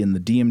 DMT, and the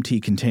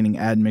DMT-containing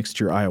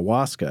admixture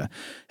ayahuasca,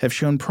 have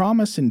shown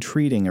promise in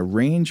treating a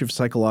range of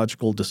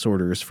psychological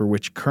disorders for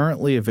which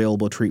currently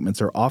available treatments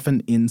are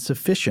often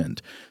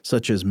insufficient,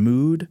 such as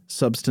mood,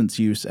 substance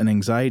use, and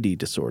anxiety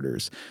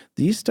disorders.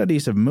 These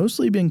studies have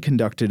mostly been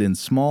conducted in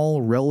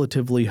small,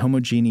 relatively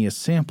homogeneous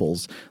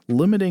samples,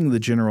 limiting the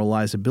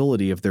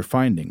generalizability of their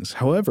findings.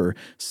 However,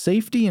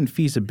 safety and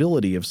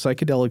feasibility of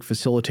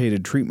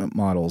psychedelic-facilitated treatment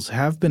models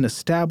have been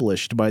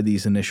established by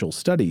these initial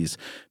studies,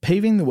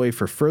 paving the way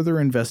for further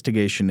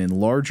investigation in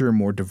larger,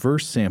 more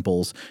diverse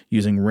samples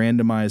using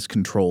randomized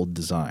controlled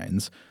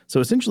designs. So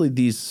essentially,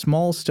 these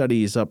small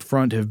studies up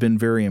front have been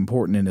very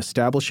important in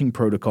establishing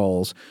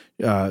protocols,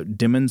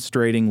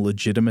 demonstrating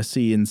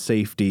legitimacy and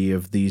safety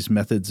of these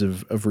methods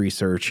of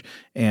research,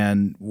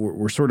 and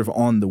we're sort of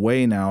on the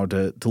way now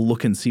to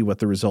look and see what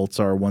the results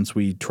are once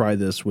we try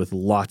this with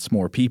lots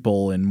more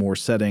people and more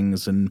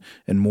settings and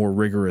more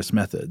rigorous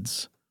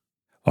methods.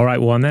 All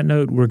right. Well, on that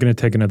note, we're going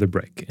to take another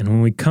break. And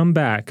when we come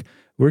back,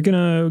 we're going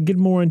to get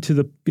more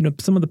into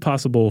some of the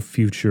possible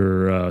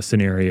future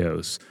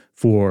scenarios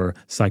for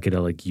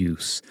psychedelic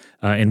use.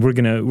 And we're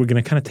going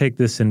to kind of take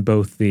this in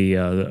both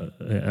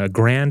a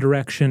grand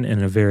direction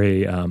and a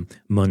very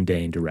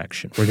mundane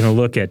direction. We're going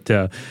to look at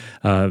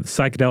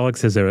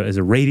psychedelics as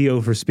a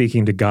radio for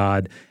speaking to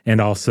God, and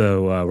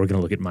also we're going to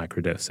look at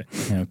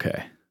microdosing.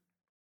 Okay.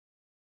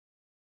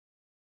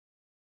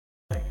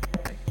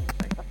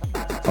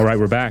 All right,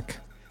 we're back.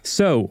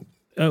 So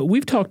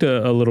we've talked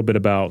a little bit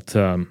about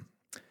the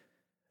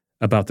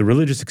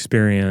religious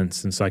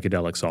experience and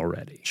psychedelics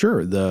already.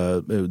 Sure.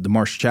 The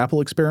Marsh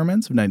Chapel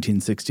experiments of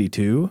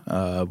 1962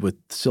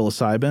 with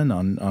psilocybin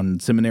on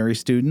seminary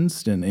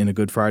students in a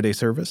Good Friday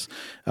service.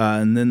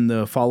 And then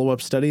the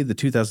follow-up study, the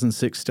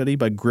 2006 study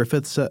by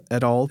Griffiths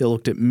et al. They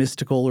looked at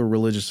mystical or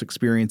religious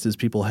experiences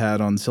people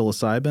had on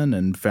psilocybin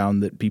and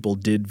found that people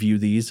did view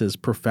these as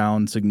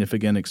profound,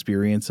 significant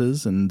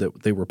experiences and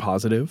that they were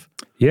positive.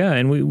 Yeah,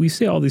 and we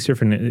see all these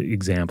different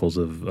examples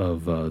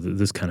of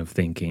this kind of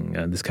thinking,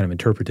 this kind of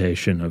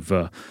interpretation of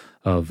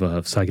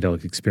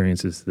psychedelic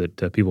experiences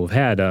that people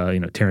have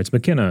had. Terence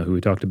McKenna, who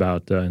we talked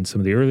about in some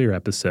of the earlier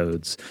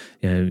episodes,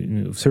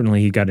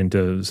 certainly he got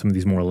into some of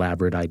these more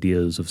elaborate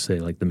ideas of, say,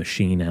 like the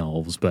machine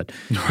elves. But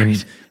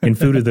right. in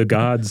Food of the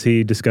Gods,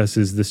 he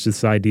discusses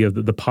this idea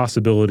of the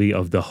possibility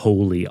of the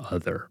holy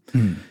other.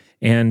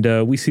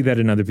 And we see that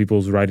in other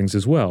people's writings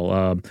as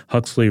well.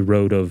 Huxley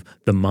wrote of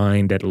the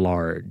mind at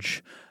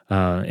large.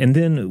 And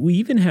then we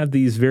even have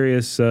these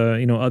various,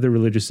 other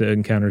religious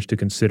encounters to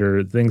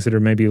consider, things that are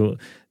maybe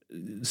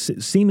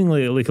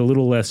seemingly like a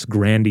little less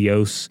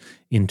grandiose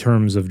in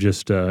terms of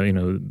just how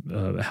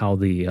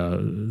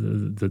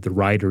the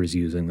writer is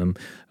using them.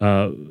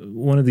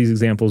 One of these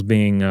examples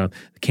being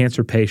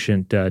cancer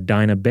patient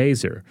Dinah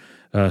Baser,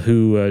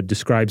 who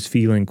describes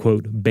feeling,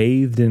 quote,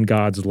 bathed in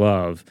God's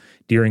love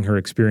during her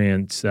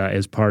experience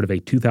as part of a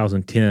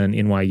 2010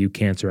 NYU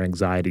cancer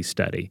anxiety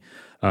study.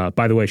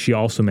 By the way, she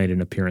also made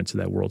an appearance at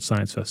that World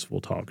Science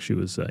Festival talk. She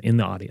was in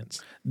the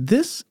audience.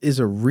 This is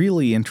a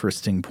really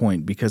interesting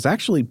point because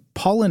actually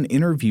Pollan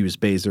interviews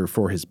Baser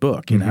for his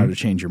book, in How to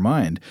Change Your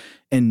Mind,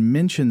 and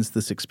mentions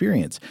this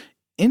experience.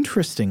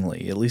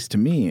 Interestingly, at least to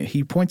me,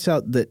 he points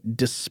out that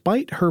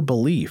despite her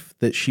belief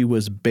that she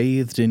was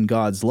bathed in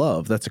God's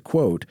love, that's a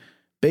quote,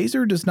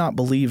 Baser does not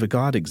believe a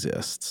God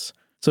exists.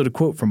 So to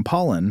quote from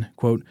Pollan,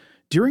 quote,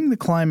 during the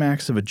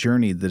climax of a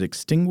journey that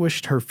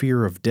extinguished her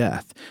fear of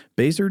death,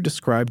 Baser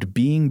described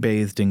being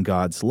bathed in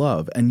God's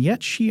love, and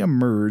yet she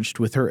emerged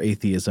with her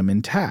atheism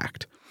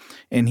intact.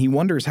 And he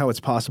wonders how it's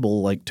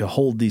possible, to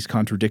hold these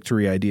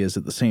contradictory ideas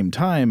at the same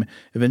time.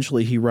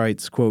 Eventually he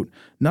writes, quote,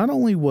 not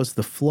only was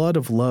the flood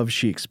of love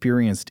she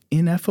experienced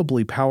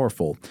ineffably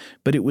powerful,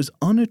 but it was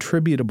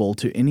unattributable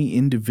to any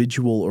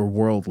individual or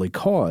worldly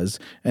cause,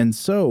 and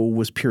so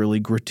was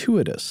purely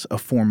gratuitous, a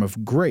form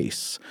of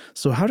grace.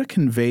 So how to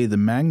convey the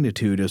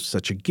magnitude of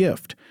such a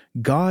gift?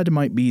 God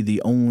might be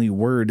the only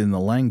word in the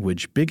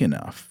language big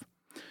enough.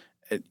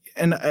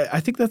 And I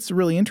think that's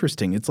really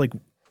interesting. It's like,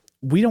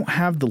 we don't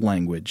have the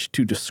language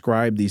to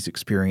describe these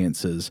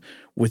experiences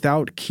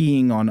without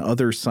keying on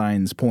other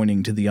signs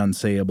pointing to the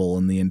unsayable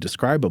and the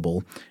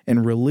indescribable,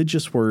 and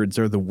religious words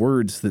are the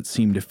words that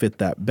seem to fit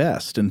that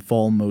best and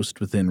fall most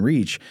within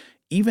reach,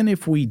 even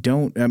if we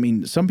don't. I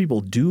mean, some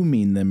people do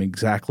mean them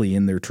exactly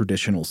in their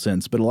traditional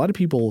sense, but a lot of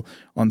people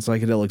on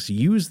psychedelics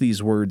use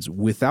these words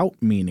without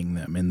meaning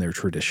them in their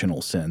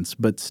traditional sense,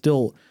 but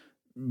still,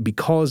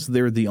 because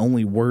they're the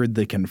only word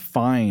they can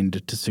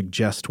find to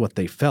suggest what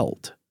they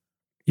felt.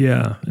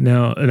 Yeah.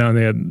 Now,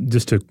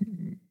 just to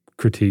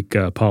critique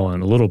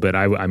Pollan a little bit,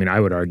 I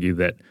would argue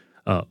that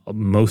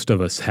most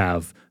of us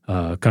have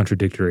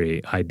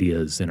contradictory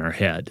ideas in our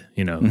head.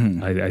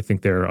 I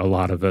think there are a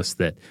lot of us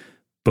that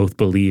both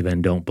believe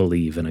and don't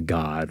believe in a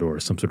God or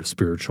some sort of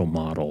spiritual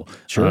model.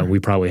 Sure.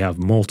 We probably have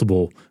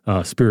multiple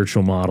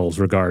spiritual models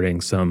regarding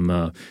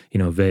some,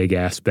 vague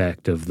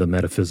aspect of the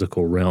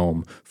metaphysical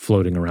realm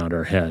floating around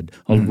our head,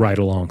 right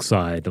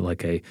alongside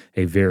like a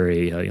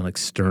very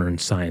stern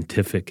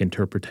scientific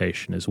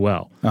interpretation as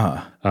well.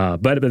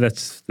 But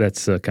that's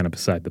kind of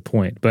beside the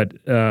point. But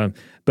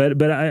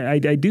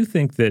I do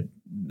think that.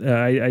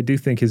 I do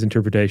think his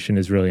interpretation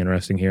is really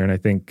interesting here, and I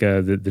think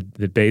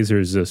that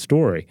Baser's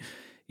story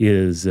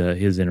is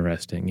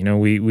interesting.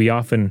 We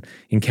often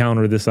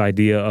encounter this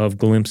idea of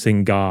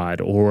glimpsing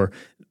God, or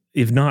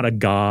if not a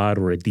god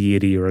or a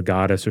deity or a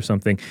goddess or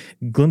something,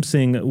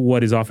 glimpsing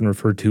what is often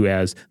referred to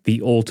as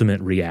the ultimate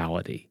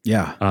reality.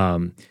 Yeah.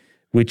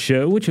 Which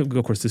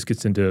of course this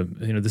gets into,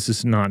 this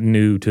is not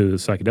new to the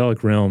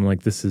psychedelic realm.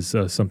 Like this is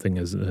something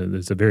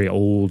that's a very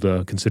old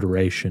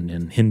consideration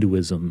in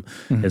Hinduism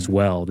as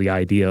well. The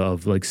idea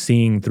of like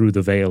seeing through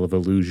the veil of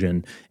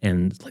illusion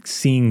and like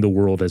seeing the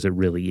world as it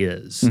really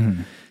is.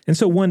 And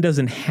so one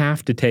doesn't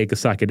have to take a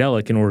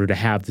psychedelic in order to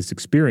have this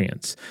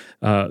experience,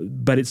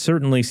 but it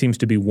certainly seems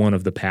to be one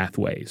of the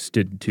pathways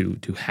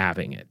to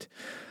having it.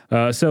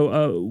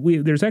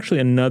 There's actually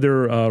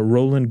another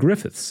Roland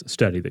Griffiths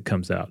study that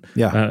comes up,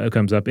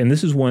 and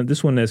this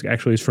one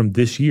is from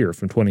this year,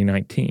 from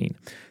 2019.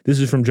 This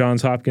is from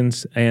Johns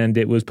Hopkins, and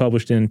it was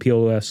published in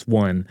PLOS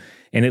One,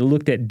 and it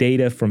looked at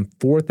data from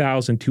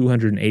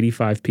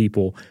 4,285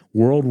 people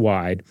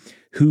worldwide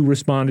who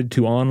responded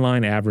to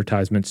online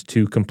advertisements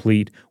to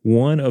complete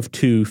one of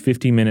two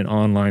 50-minute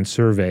online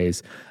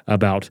surveys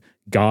about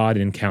God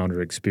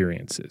encounter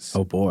experiences.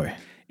 Oh, boy.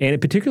 And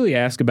it particularly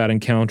asked about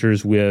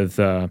encounters with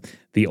the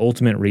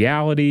ultimate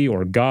reality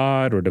or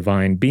God or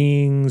divine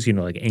beings,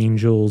 like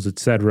angels,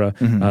 etc.,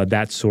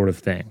 that sort of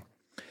thing.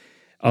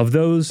 Of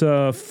those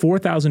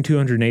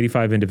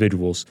 4,285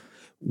 individuals,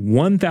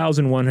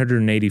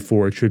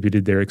 1,184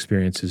 attributed their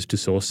experiences to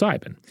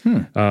psilocybin.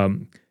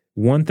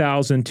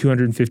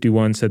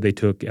 1,251 said they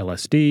took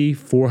LSD,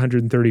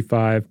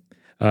 435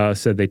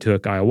 said they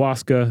took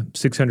ayahuasca,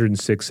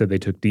 606 said they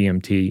took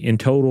DMT. In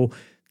total,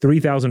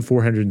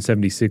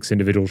 3,476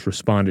 individuals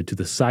responded to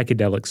the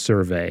psychedelic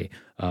survey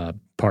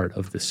part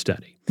of the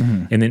study.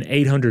 And then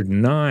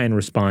 809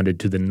 responded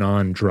to the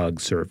non-drug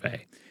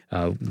survey.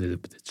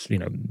 It's,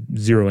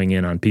 zeroing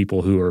in on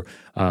people who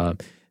are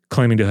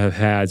claiming to have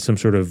had some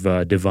sort of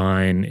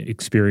divine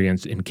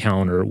experience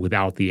encounter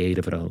without the aid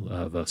of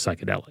a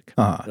psychedelic.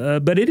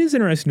 But it is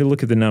interesting to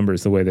look at the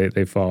numbers, the way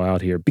they fall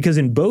out here. Because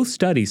in both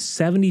studies,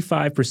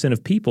 75%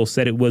 of people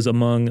said it was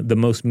among the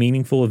most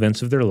meaningful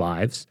events of their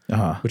lives,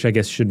 which I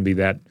guess shouldn't be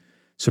that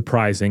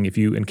surprising. If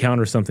you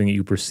encounter something that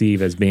you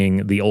perceive as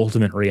being the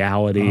ultimate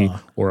reality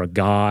or a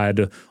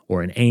god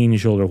or an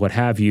angel or what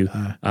have you,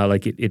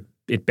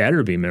 it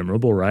better be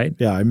memorable, right?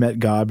 Yeah, I met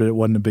God, but it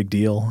wasn't a big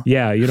deal.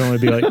 Yeah, you don't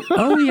want to be like,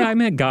 oh, yeah, I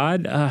met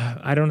God.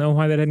 I don't know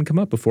why that hadn't come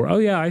up before. Oh,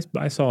 yeah,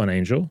 I saw an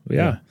angel.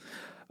 Yeah.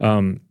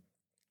 And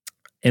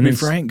to be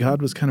frank,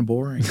 God was kind of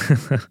boring.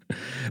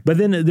 But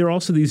then there are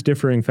also these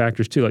differing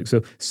factors too. Like,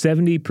 so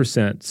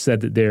 70%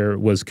 said that there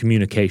was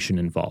communication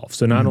involved.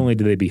 So not only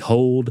do they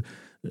behold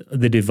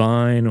the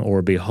divine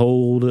or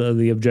behold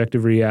the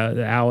objective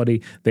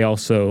reality, they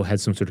also had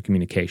some sort of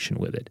communication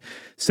with it.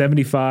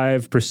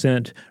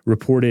 75%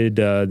 reported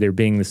there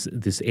being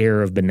this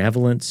air of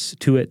benevolence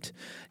to it.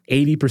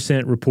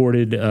 80%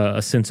 reported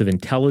a sense of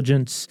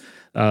intelligence.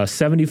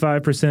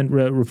 75%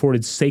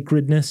 reported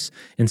sacredness,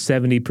 and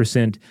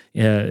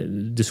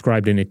 70%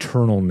 described an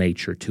eternal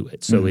nature to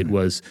it. So it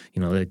was,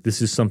 like,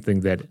 this is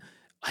something that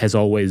has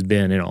always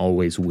been and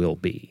always will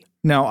be.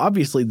 Now,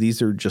 obviously,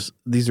 these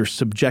are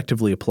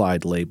subjectively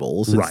applied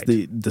labels. It's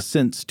Right. the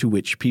sense to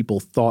which people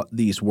thought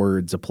these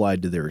words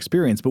applied to their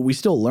experience, but we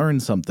still learn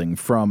something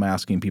from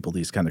asking people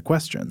these kind of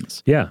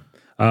questions. Yeah.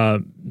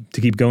 To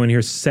keep going here,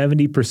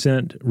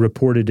 70%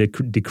 reported a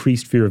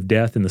decreased fear of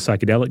death in the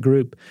psychedelic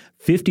group,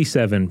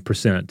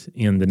 57%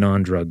 in the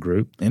non-drug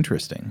group.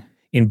 Interesting.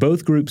 In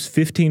both groups,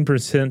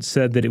 15%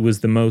 said that it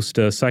was the most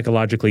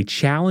psychologically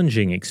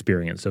challenging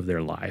experience of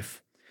their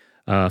life.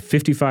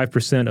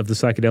 55% of the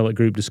psychedelic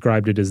group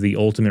described it as the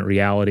ultimate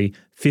reality.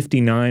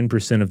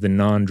 59% of the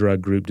non-drug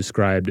group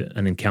described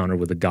an encounter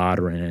with a god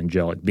or an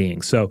angelic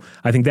being. So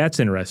I think that's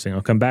interesting.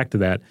 I'll come back to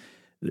that.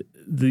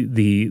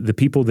 The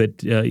people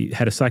that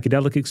had a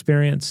psychedelic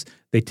experience,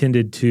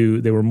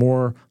 they were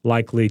more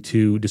likely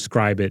to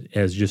describe it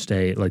as just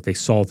like they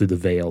saw through the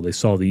veil. They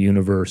saw the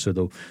universe or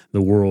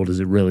the world as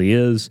it really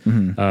is,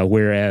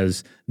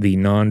 whereas the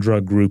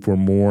non-drug group were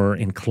more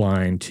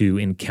inclined to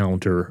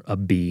encounter a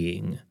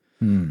being.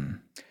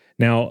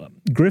 Now,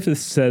 Griffith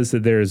says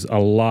that there's a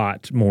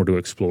lot more to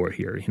explore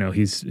here.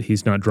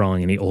 He's not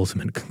drawing any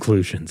ultimate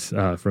conclusions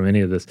from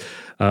any of this.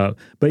 But,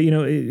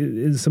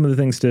 some of the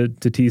things to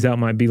tease out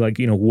might be like,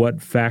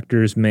 what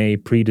factors may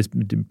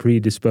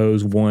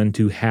predispose one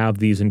to have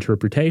these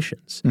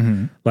interpretations.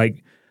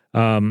 Like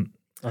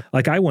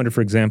I wonder,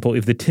 for example,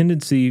 if the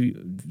tendency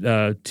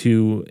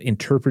to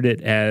interpret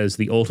it as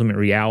the ultimate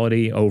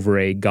reality over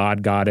a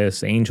god,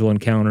 goddess, angel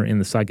encounter in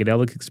the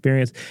psychedelic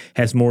experience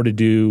has more to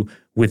do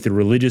with the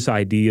religious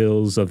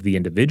ideals of the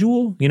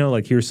individual.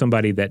 Like here's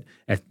somebody that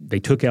they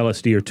took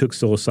LSD or took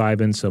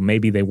psilocybin, so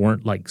maybe they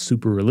weren't like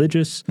super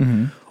religious.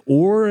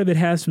 Or if it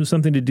has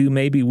something to do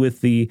maybe with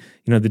the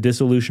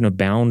dissolution of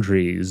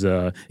boundaries,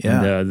 and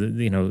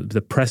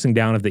the pressing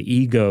down of the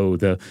ego,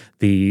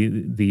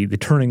 the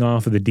turning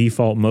off of the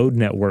default mode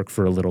network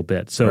for a little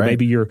bit. So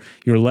maybe you're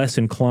less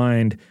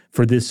inclined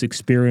for this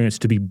experience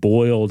to be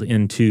boiled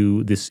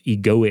into this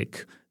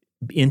egoic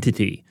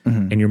entity,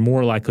 and you're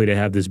more likely to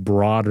have this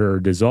broader,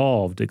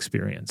 dissolved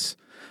experience.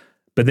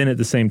 But then at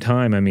the same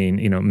time,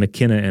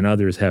 McKenna and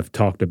others have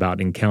talked about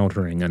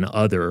encountering an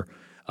other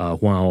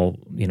while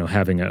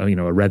having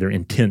a rather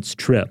intense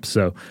trip.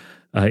 So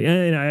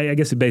and I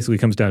guess it basically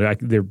comes down to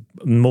there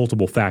are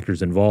multiple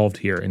factors involved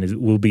here, and it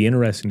will be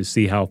interesting to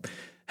see how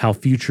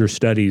future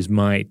studies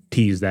might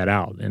tease that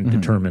out and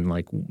determine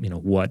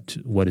what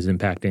is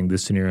impacting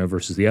this scenario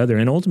versus the other,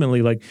 and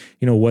ultimately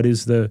what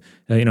is the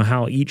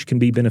how each can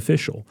be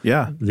beneficial.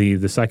 Yeah, the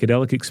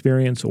psychedelic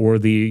experience or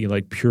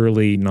the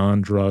purely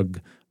non-drug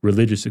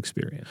religious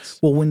experience.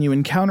 Well, when you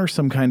encounter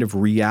some kind of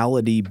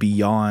reality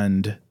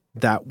beyond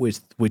that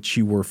with which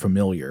you were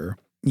familiar,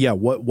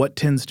 what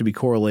tends to be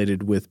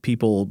correlated with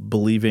people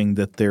believing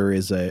that there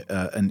is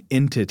an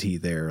entity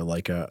there,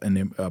 like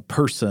a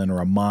person or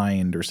a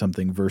mind or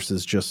something,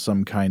 versus just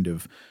some kind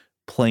of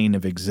plane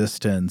of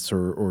existence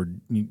or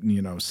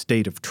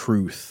state of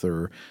truth?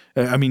 Or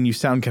you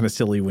sound kind of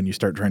silly when you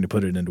start trying to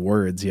put it into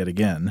words yet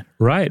again.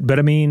 Right, but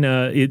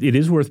it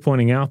is worth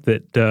pointing out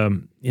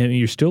that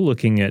you're still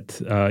looking at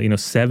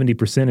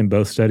 70% in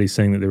both studies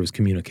saying that there was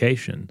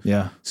communication.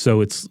 Yeah,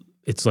 so it's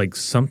like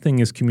something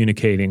is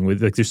communicating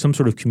with, there's some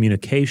sort of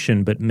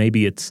communication, but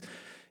maybe it's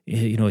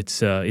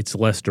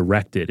less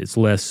directed. It's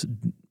less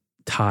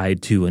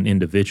tied to an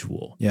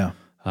individual. Yeah.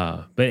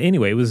 But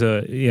anyway, it was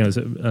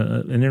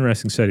an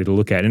interesting study to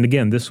look at. And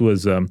again, this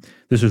was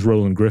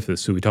Roland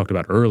Griffiths, who we talked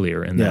about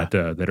earlier in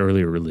that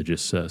earlier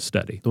religious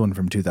study. The one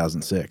from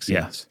 2006.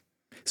 Yes.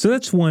 So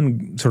that's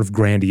one sort of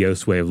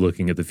grandiose way of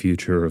looking at the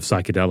future of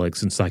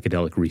psychedelics and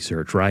psychedelic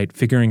research, right?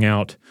 Figuring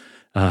out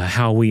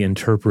how we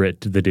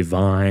interpret the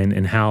divine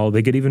and how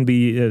they could even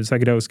be,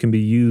 psychedelics can be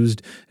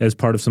used as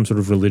part of some sort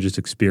of religious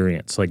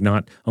experience, like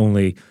not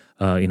only,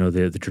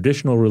 the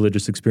traditional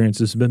religious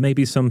experiences, but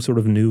maybe some sort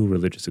of new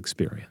religious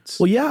experience.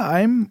 Well, yeah,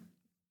 I'm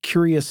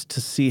curious to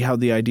see how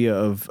the idea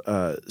of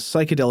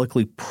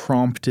psychedelically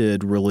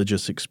prompted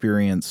religious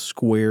experience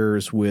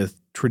squares with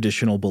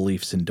traditional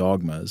beliefs and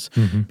dogmas,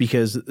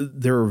 because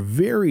there are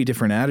very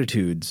different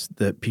attitudes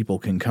that people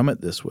can come at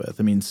this with.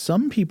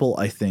 Some people,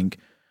 I think,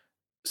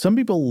 some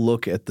people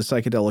look at the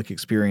psychedelic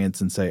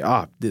experience and say,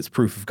 it's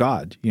proof of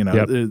God,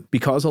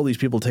 because all these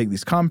people take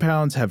these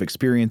compounds, have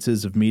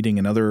experiences of meeting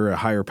a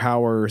higher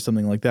power or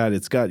something like that.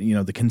 It's got,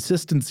 the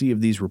consistency of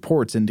these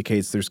reports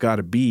indicates there's got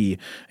to be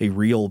a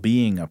real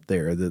being up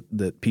there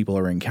that people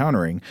are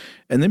encountering.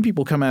 And then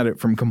people come at it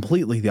from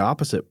completely the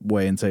opposite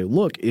way and say,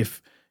 look,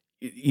 if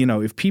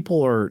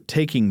people are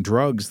taking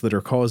drugs that are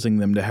causing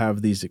them to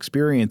have these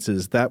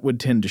experiences, that would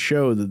tend to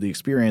show that the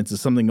experience is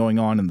something going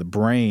on in the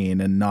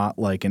brain and not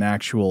like an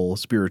actual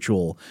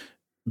spiritual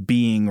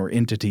being or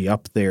entity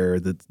up there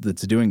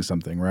that's doing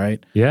something,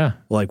 right? Yeah.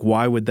 Like,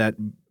 why would that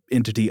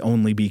entity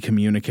only be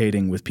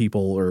communicating with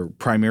people or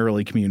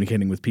primarily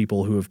communicating with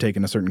people who have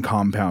taken a certain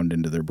compound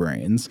into their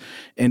brains?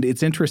 And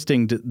it's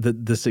interesting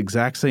that this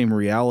exact same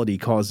reality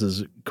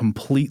causes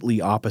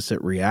completely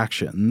opposite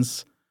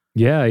reactions.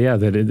 Yeah.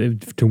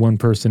 That to one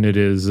person it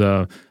is,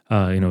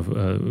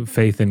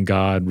 faith in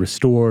God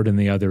restored, and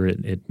the other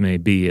it may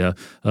be a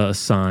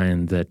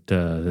sign that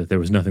there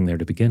was nothing there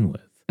to begin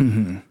with.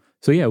 Mm-hmm.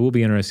 So yeah, it will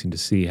be interesting to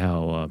see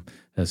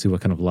see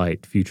what kind of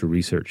light future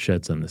research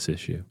sheds on this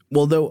issue.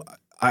 Well, though,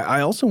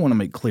 I also want to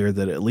make clear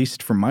that at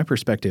least from my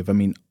perspective, I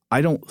mean, I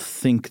don't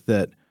think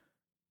that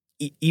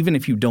even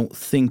if you don't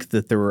think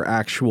that there are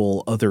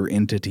actual other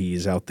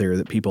entities out there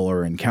that people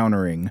are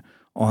encountering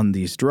on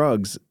these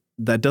drugs,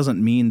 that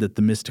doesn't mean that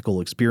the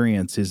mystical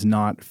experience is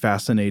not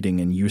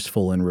fascinating and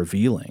useful and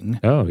revealing.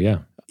 Oh, yeah.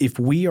 If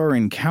we are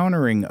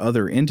encountering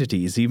other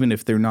entities, even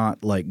if they're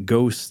not like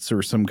ghosts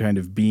or some kind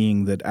of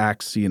being that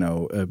acts,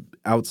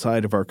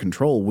 outside of our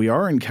control, we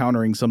are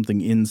encountering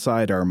something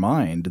inside our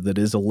mind that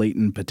is a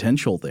latent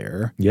potential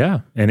there.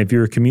 Yeah. And if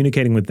you're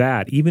communicating with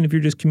that, even if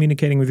you're just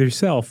communicating with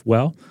yourself,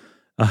 well,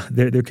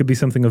 there could be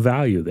something of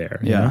value there.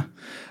 Yeah.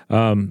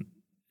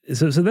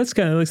 So that's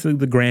kind of like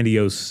the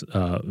grandiose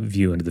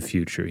view into the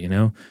future,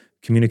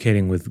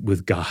 communicating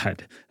with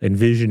God,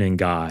 envisioning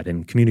God,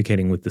 and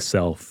communicating with the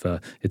self,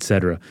 et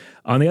cetera.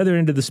 On the other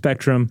end of the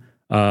spectrum,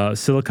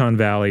 Silicon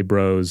Valley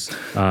bros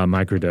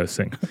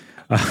microdosing.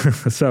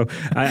 So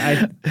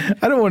I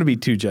don't want to be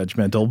too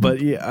judgmental, but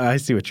yeah, I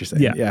see what you're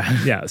saying.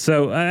 Yeah.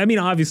 So I mean,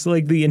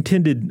 obviously, like the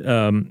intended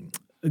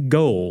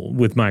goal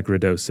with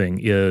microdosing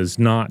is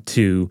not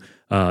to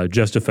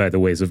justify the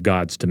ways of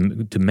gods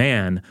to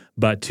man,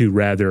 but to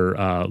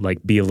rather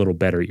be a little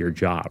better at your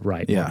job,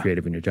 right? Yeah. More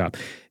creative in your job.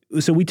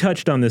 So we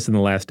touched on this in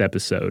the last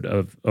episode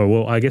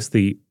I guess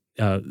the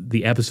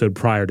episode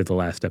prior to the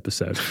last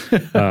episode,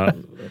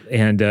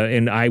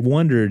 and I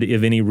wondered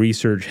if any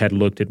research had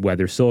looked at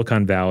whether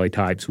Silicon Valley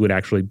types would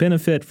actually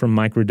benefit from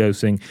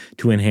microdosing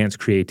to enhance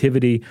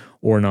creativity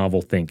or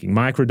novel thinking.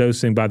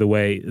 Microdosing, by the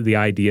way, the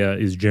idea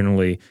is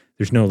generally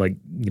there's no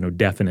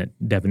definite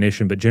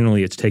definition, but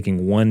generally it's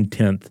taking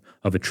 1/10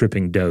 of a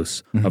tripping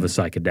dose of a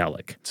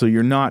psychedelic. So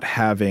you're not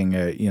having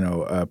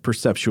a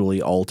perceptually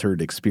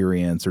altered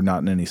experience, or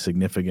not in any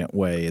significant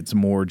way. It's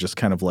more just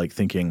kind of like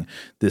thinking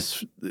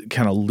this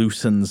kind of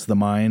loosens the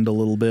mind a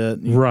little bit.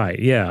 Right,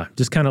 yeah.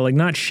 Just kind of like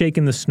not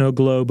shaking the snow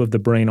globe of the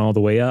brain all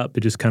the way up,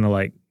 but just kind of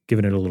like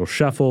giving it a little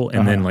shuffle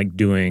and then like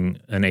doing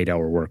an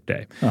 8-hour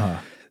workday.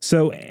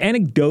 So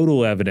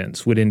anecdotal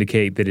evidence would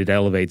indicate that it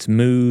elevates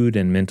mood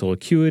and mental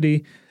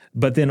acuity,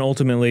 but then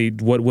ultimately,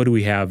 what do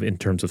we have in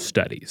terms of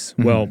studies?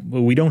 Mm-hmm. Well,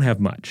 we don't have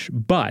much,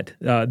 but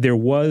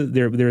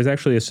there is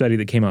actually a study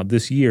that came out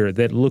this year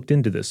that looked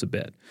into this a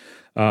bit,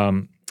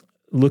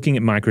 looking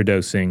at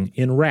microdosing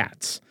in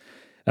rats.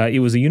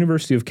 It was a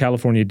University of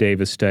California,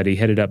 Davis study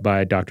headed up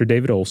by Dr.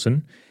 David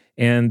Olson,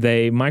 and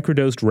they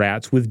microdosed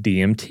rats with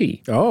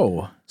DMT.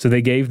 Oh. So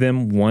they gave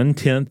them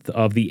 1/10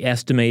 of the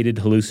estimated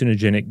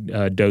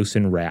hallucinogenic dose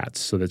in rats.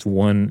 So that's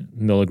 1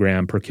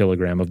 milligram per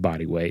kilogram of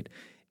body weight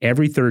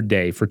every third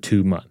day for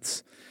 2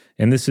 months.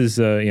 And this is,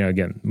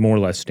 again, more or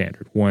less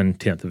standard,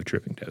 1/10 of a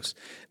tripping dose.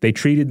 They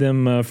treated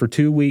them for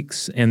 2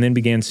 weeks and then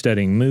began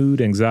studying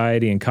mood,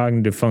 anxiety, and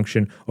cognitive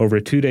function over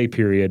a 2-day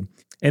period.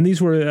 And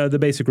these were the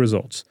basic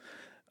results.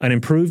 An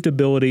improved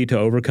ability to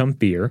overcome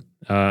fear,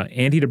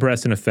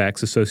 antidepressant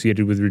effects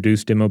associated with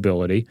reduced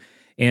immobility,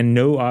 and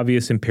no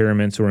obvious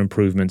impairments or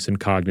improvements in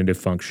cognitive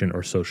function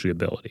or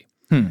sociability.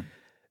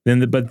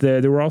 But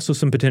there were also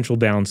some potential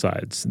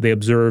downsides. They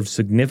observed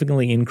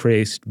significantly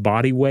increased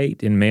body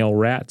weight in male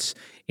rats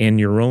and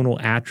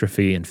neuronal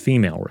atrophy in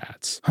female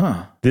rats.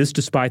 This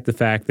despite the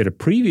fact that a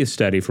previous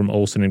study from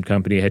Olson and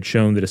Company had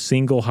shown that a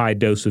single high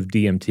dose of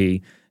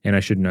DMT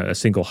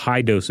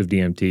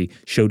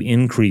showed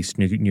increased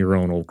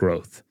neuronal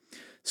growth.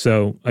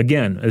 So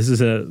again, this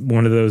is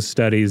one of those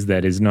studies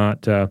that is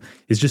not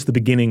is just the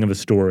beginning of a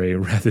story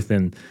rather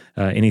than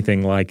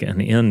anything like an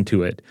end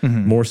to it.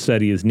 Mm-hmm. More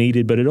study is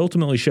needed, but it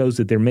ultimately shows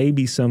that there may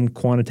be some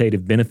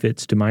quantitative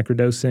benefits to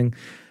microdosing,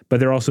 but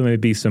there also may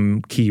be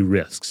some key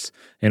risks.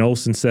 And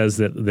Olson says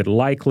that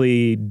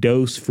likely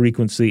dose,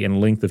 frequency, and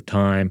length of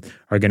time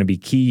are going to be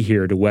key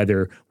here to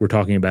whether we're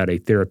talking about a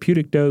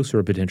therapeutic dose or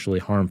a potentially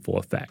harmful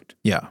effect.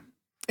 Yeah.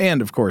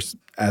 And of course,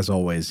 as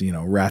always,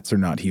 rats are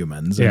not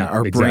humans. And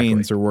our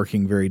brains are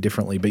working very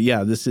differently. But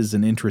yeah, this is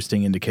an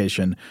interesting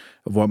indication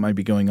of what might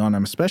be going on.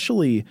 I'm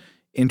especially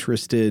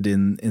interested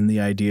in the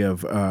idea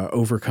of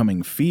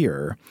overcoming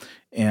fear,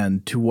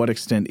 and to what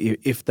extent,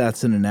 if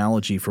that's an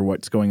analogy for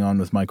what's going on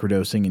with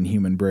microdosing in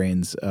human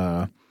brains,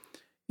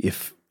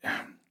 if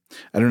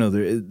I don't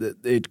know,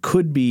 it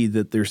could be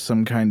that there's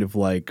some kind of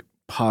like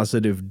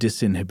positive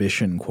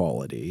disinhibition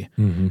quality.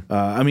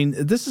 I mean,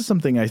 this is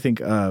something I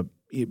think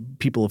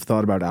people have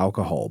thought about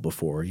alcohol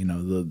before. You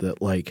know,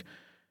 that like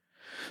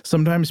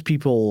sometimes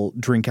people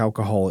drink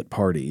alcohol at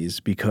parties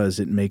because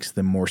it makes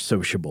them more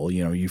sociable.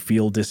 You know, you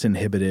feel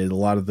disinhibited. A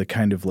lot of the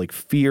kind of like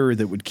fear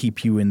that would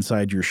keep you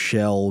inside your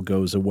shell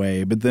goes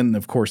away. But then,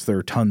 of course, there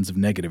are tons of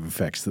negative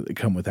effects that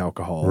come with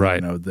alcohol. Right.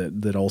 You know,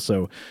 that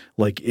also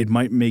like it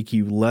might make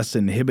you less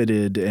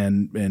inhibited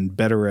and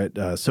better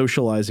at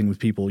socializing with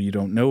people you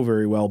don't know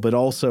very well, but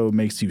also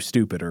makes you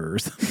stupider or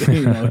something.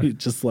 You know,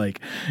 it's just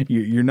like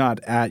you're not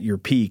at your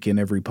peak in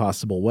every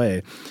possible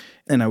way.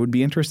 And I would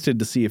be interested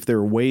to see if there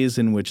are ways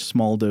in which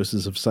small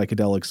doses of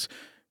psychedelics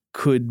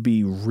could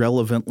be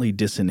relevantly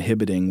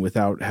disinhibiting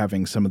without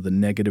having some of the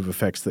negative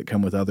effects that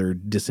come with other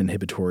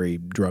disinhibitory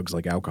drugs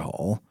like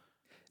alcohol.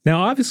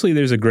 Now, obviously,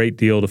 there's a great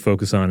deal to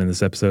focus on in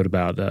this episode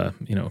about,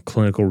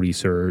 clinical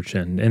research,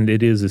 and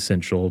it is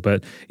essential.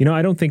 But,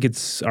 I don't think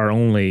it's our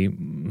only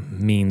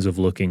means of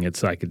looking at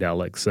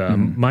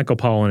psychedelics. Michael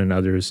Pollan and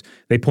others,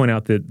 they point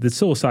out that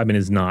psilocybin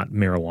is not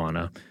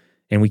marijuana.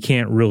 And we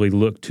can't really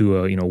look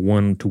to a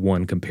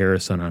one-to-one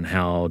comparison on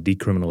how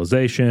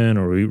decriminalization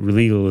or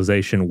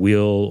legalization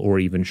will or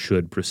even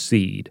should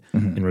proceed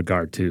in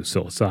regard to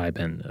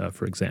psilocybin,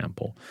 for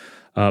example.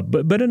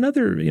 But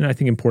another I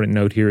think important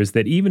note here is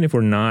that even if we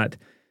were not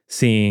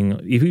seeing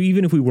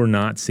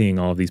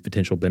all of these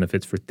potential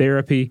benefits for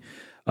therapy,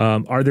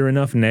 are there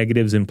enough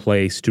negatives in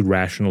place to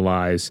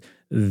rationalize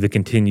the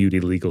continued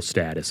illegal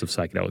status of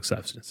psychedelic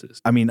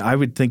substances? I mean, I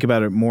would think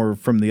about it more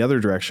from the other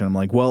direction. I'm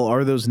like, well,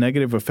 are those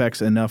negative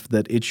effects enough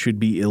that it should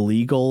be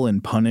illegal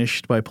and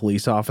punished by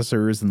police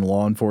officers and the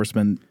law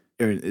enforcement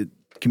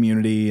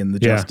community and the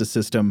justice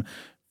system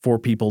for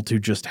people to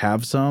just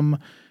have some?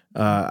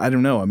 I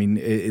don't know. I mean,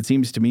 it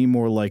seems to me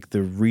more like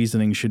the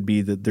reasoning should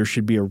be that there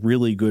should be a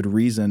really good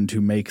reason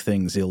to make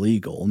things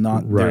illegal,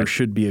 not there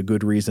should be a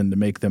good reason to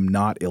make them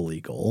not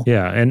illegal.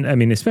 Yeah, and I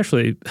mean,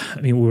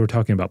 we were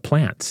talking about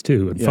plants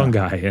too and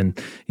fungi,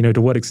 and to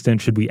what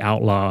extent should we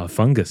outlaw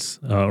fungus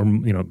or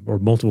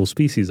multiple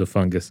species of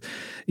fungus?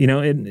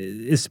 And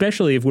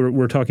especially if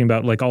we're talking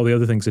about like all the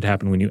other things that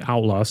happen when you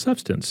outlaw a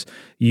substance.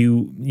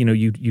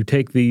 You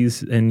take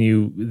these and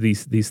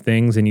these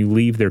things and you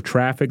leave their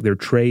traffic, their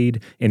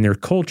trade, and their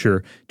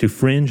culture to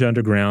fringe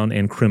underground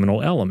and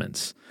criminal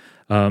elements.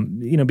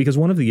 Because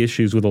one of the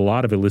issues with a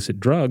lot of illicit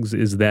drugs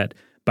is that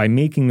by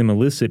making them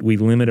illicit, we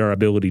limit our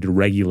ability to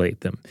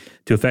regulate them,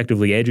 to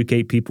effectively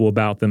educate people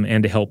about them,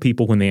 and to help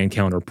people when they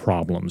encounter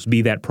problems,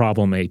 be that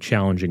problem a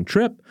challenging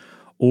trip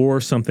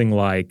or something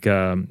like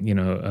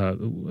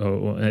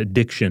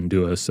addiction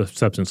to a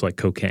substance like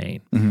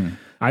cocaine.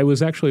 I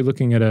was actually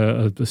looking at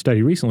a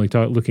study recently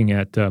looking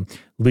at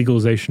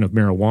legalization of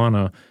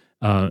marijuana.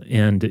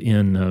 And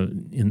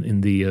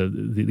in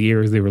the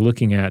areas they were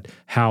looking at,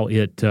 how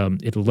it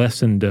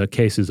lessened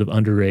cases of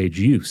underage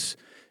use,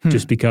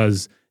 just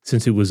because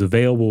since it was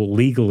available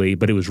legally,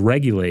 but it was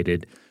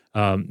regulated,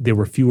 there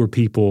were fewer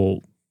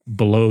people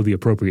below the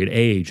appropriate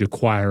age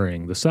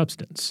acquiring the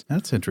substance.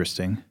 That's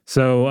interesting.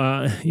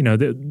 So, you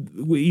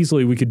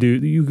could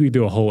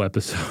do a whole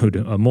episode,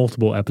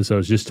 multiple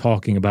episodes just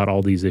talking about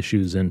all these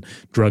issues and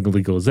drug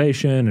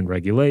legalization and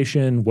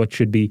regulation, what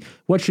should be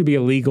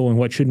illegal and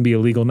what shouldn't be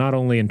illegal, not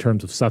only in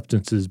terms of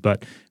substances,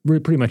 but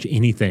pretty much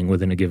anything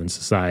within a given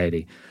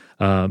society.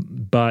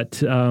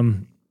 But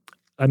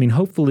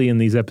hopefully in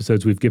these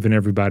episodes, we've given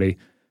everybody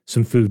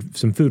some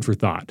food for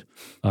thought.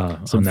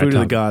 Some food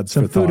of the gods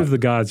for thought. Some food of the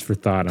gods for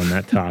thought on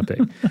that topic.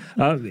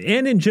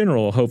 And in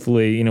general,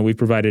 hopefully, we've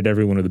provided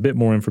everyone with a bit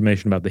more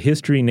information about the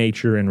history,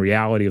 nature, and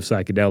reality of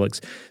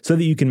psychedelics so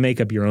that you can make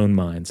up your own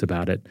minds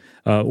about it,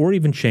 or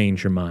even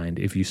change your mind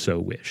if you so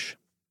wish.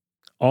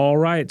 All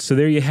right, so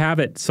there you have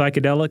it,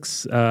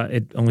 Psychedelics.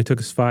 It only took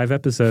us 5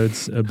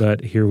 episodes,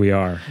 but here we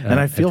are and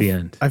at the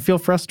end. I feel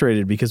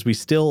frustrated because we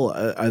still,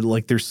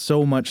 there's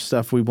so much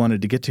stuff we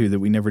wanted to get to that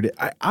we never did.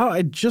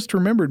 I just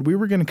remembered we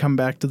were going to come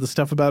back to the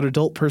stuff about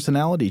adult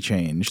personality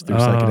change through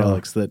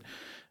psychedelics that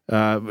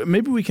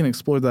maybe we can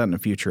explore that in a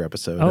future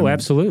episode. Oh,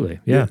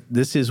 absolutely. Yeah.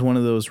 This is one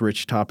of those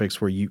rich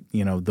topics where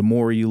the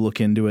more you look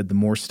into it, the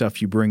more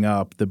stuff you bring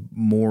up, the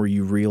more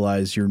you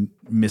realize you're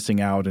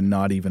missing out and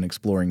not even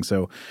exploring.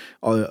 So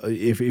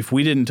if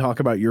we didn't talk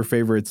about your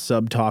favorite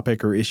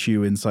subtopic or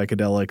issue in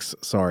psychedelics,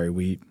 sorry,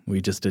 we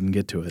just didn't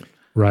get to it.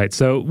 Right.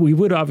 So we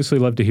would obviously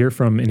love to hear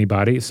from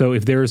anybody. So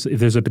if there's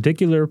a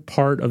particular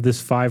part of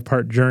this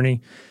 5-part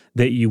journey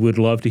that you would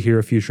love to hear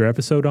a future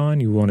episode on,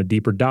 you want a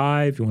deeper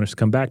dive, you want us to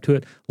come back to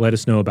it, let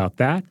us know about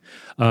that.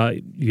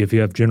 If you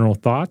have general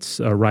thoughts,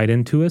 write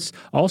into us.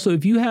 Also,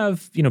 if you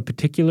have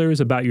particulars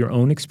about your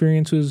own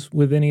experiences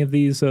with any of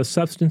these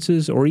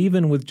substances, or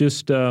even with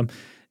just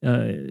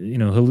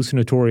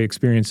hallucinatory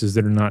experiences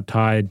that are not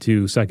tied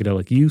to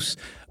psychedelic use,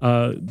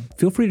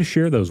 feel free to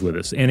share those with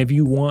us. And if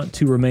you want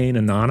to remain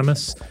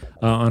anonymous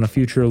on a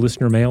future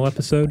listener mail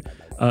episode,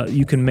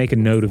 you can make a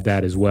note of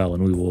that as well,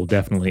 and we will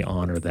definitely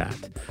honor that.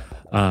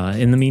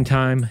 In the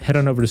meantime, head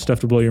on over to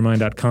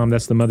stufftoblowyourmind.com.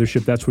 That's the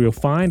mothership. That's where you'll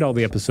find all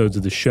the episodes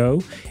of the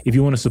show. If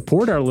you want to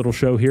support our little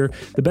show here,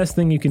 the best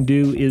thing you can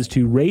do is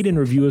to rate and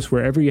review us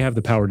wherever you have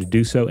the power to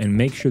do so, and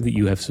make sure that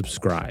you have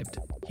subscribed.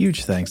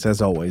 Huge thanks,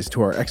 as always,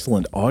 to our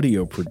excellent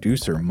audio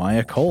producer,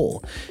 Maya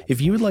Cole. If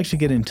you would like to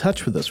get in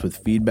touch with us with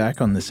feedback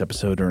on this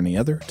episode or any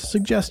other, to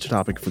suggest a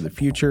topic for the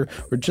future,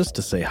 or just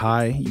to say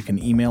hi, you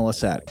can email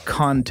us at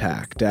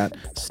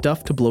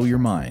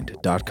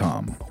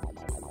contact@stufftoblowyourmind.com.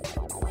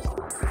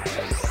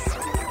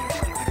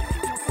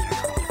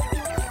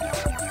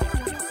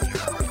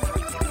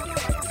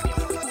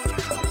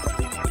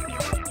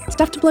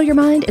 Stuff to Blow Your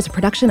Mind is a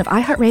production of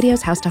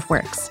iHeartRadio's How Stuff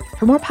Works.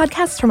 For more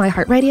podcasts from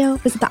iHeartRadio,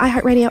 visit the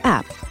iHeartRadio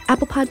app,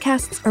 Apple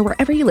Podcasts, or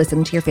wherever you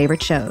listen to your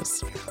favorite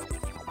shows.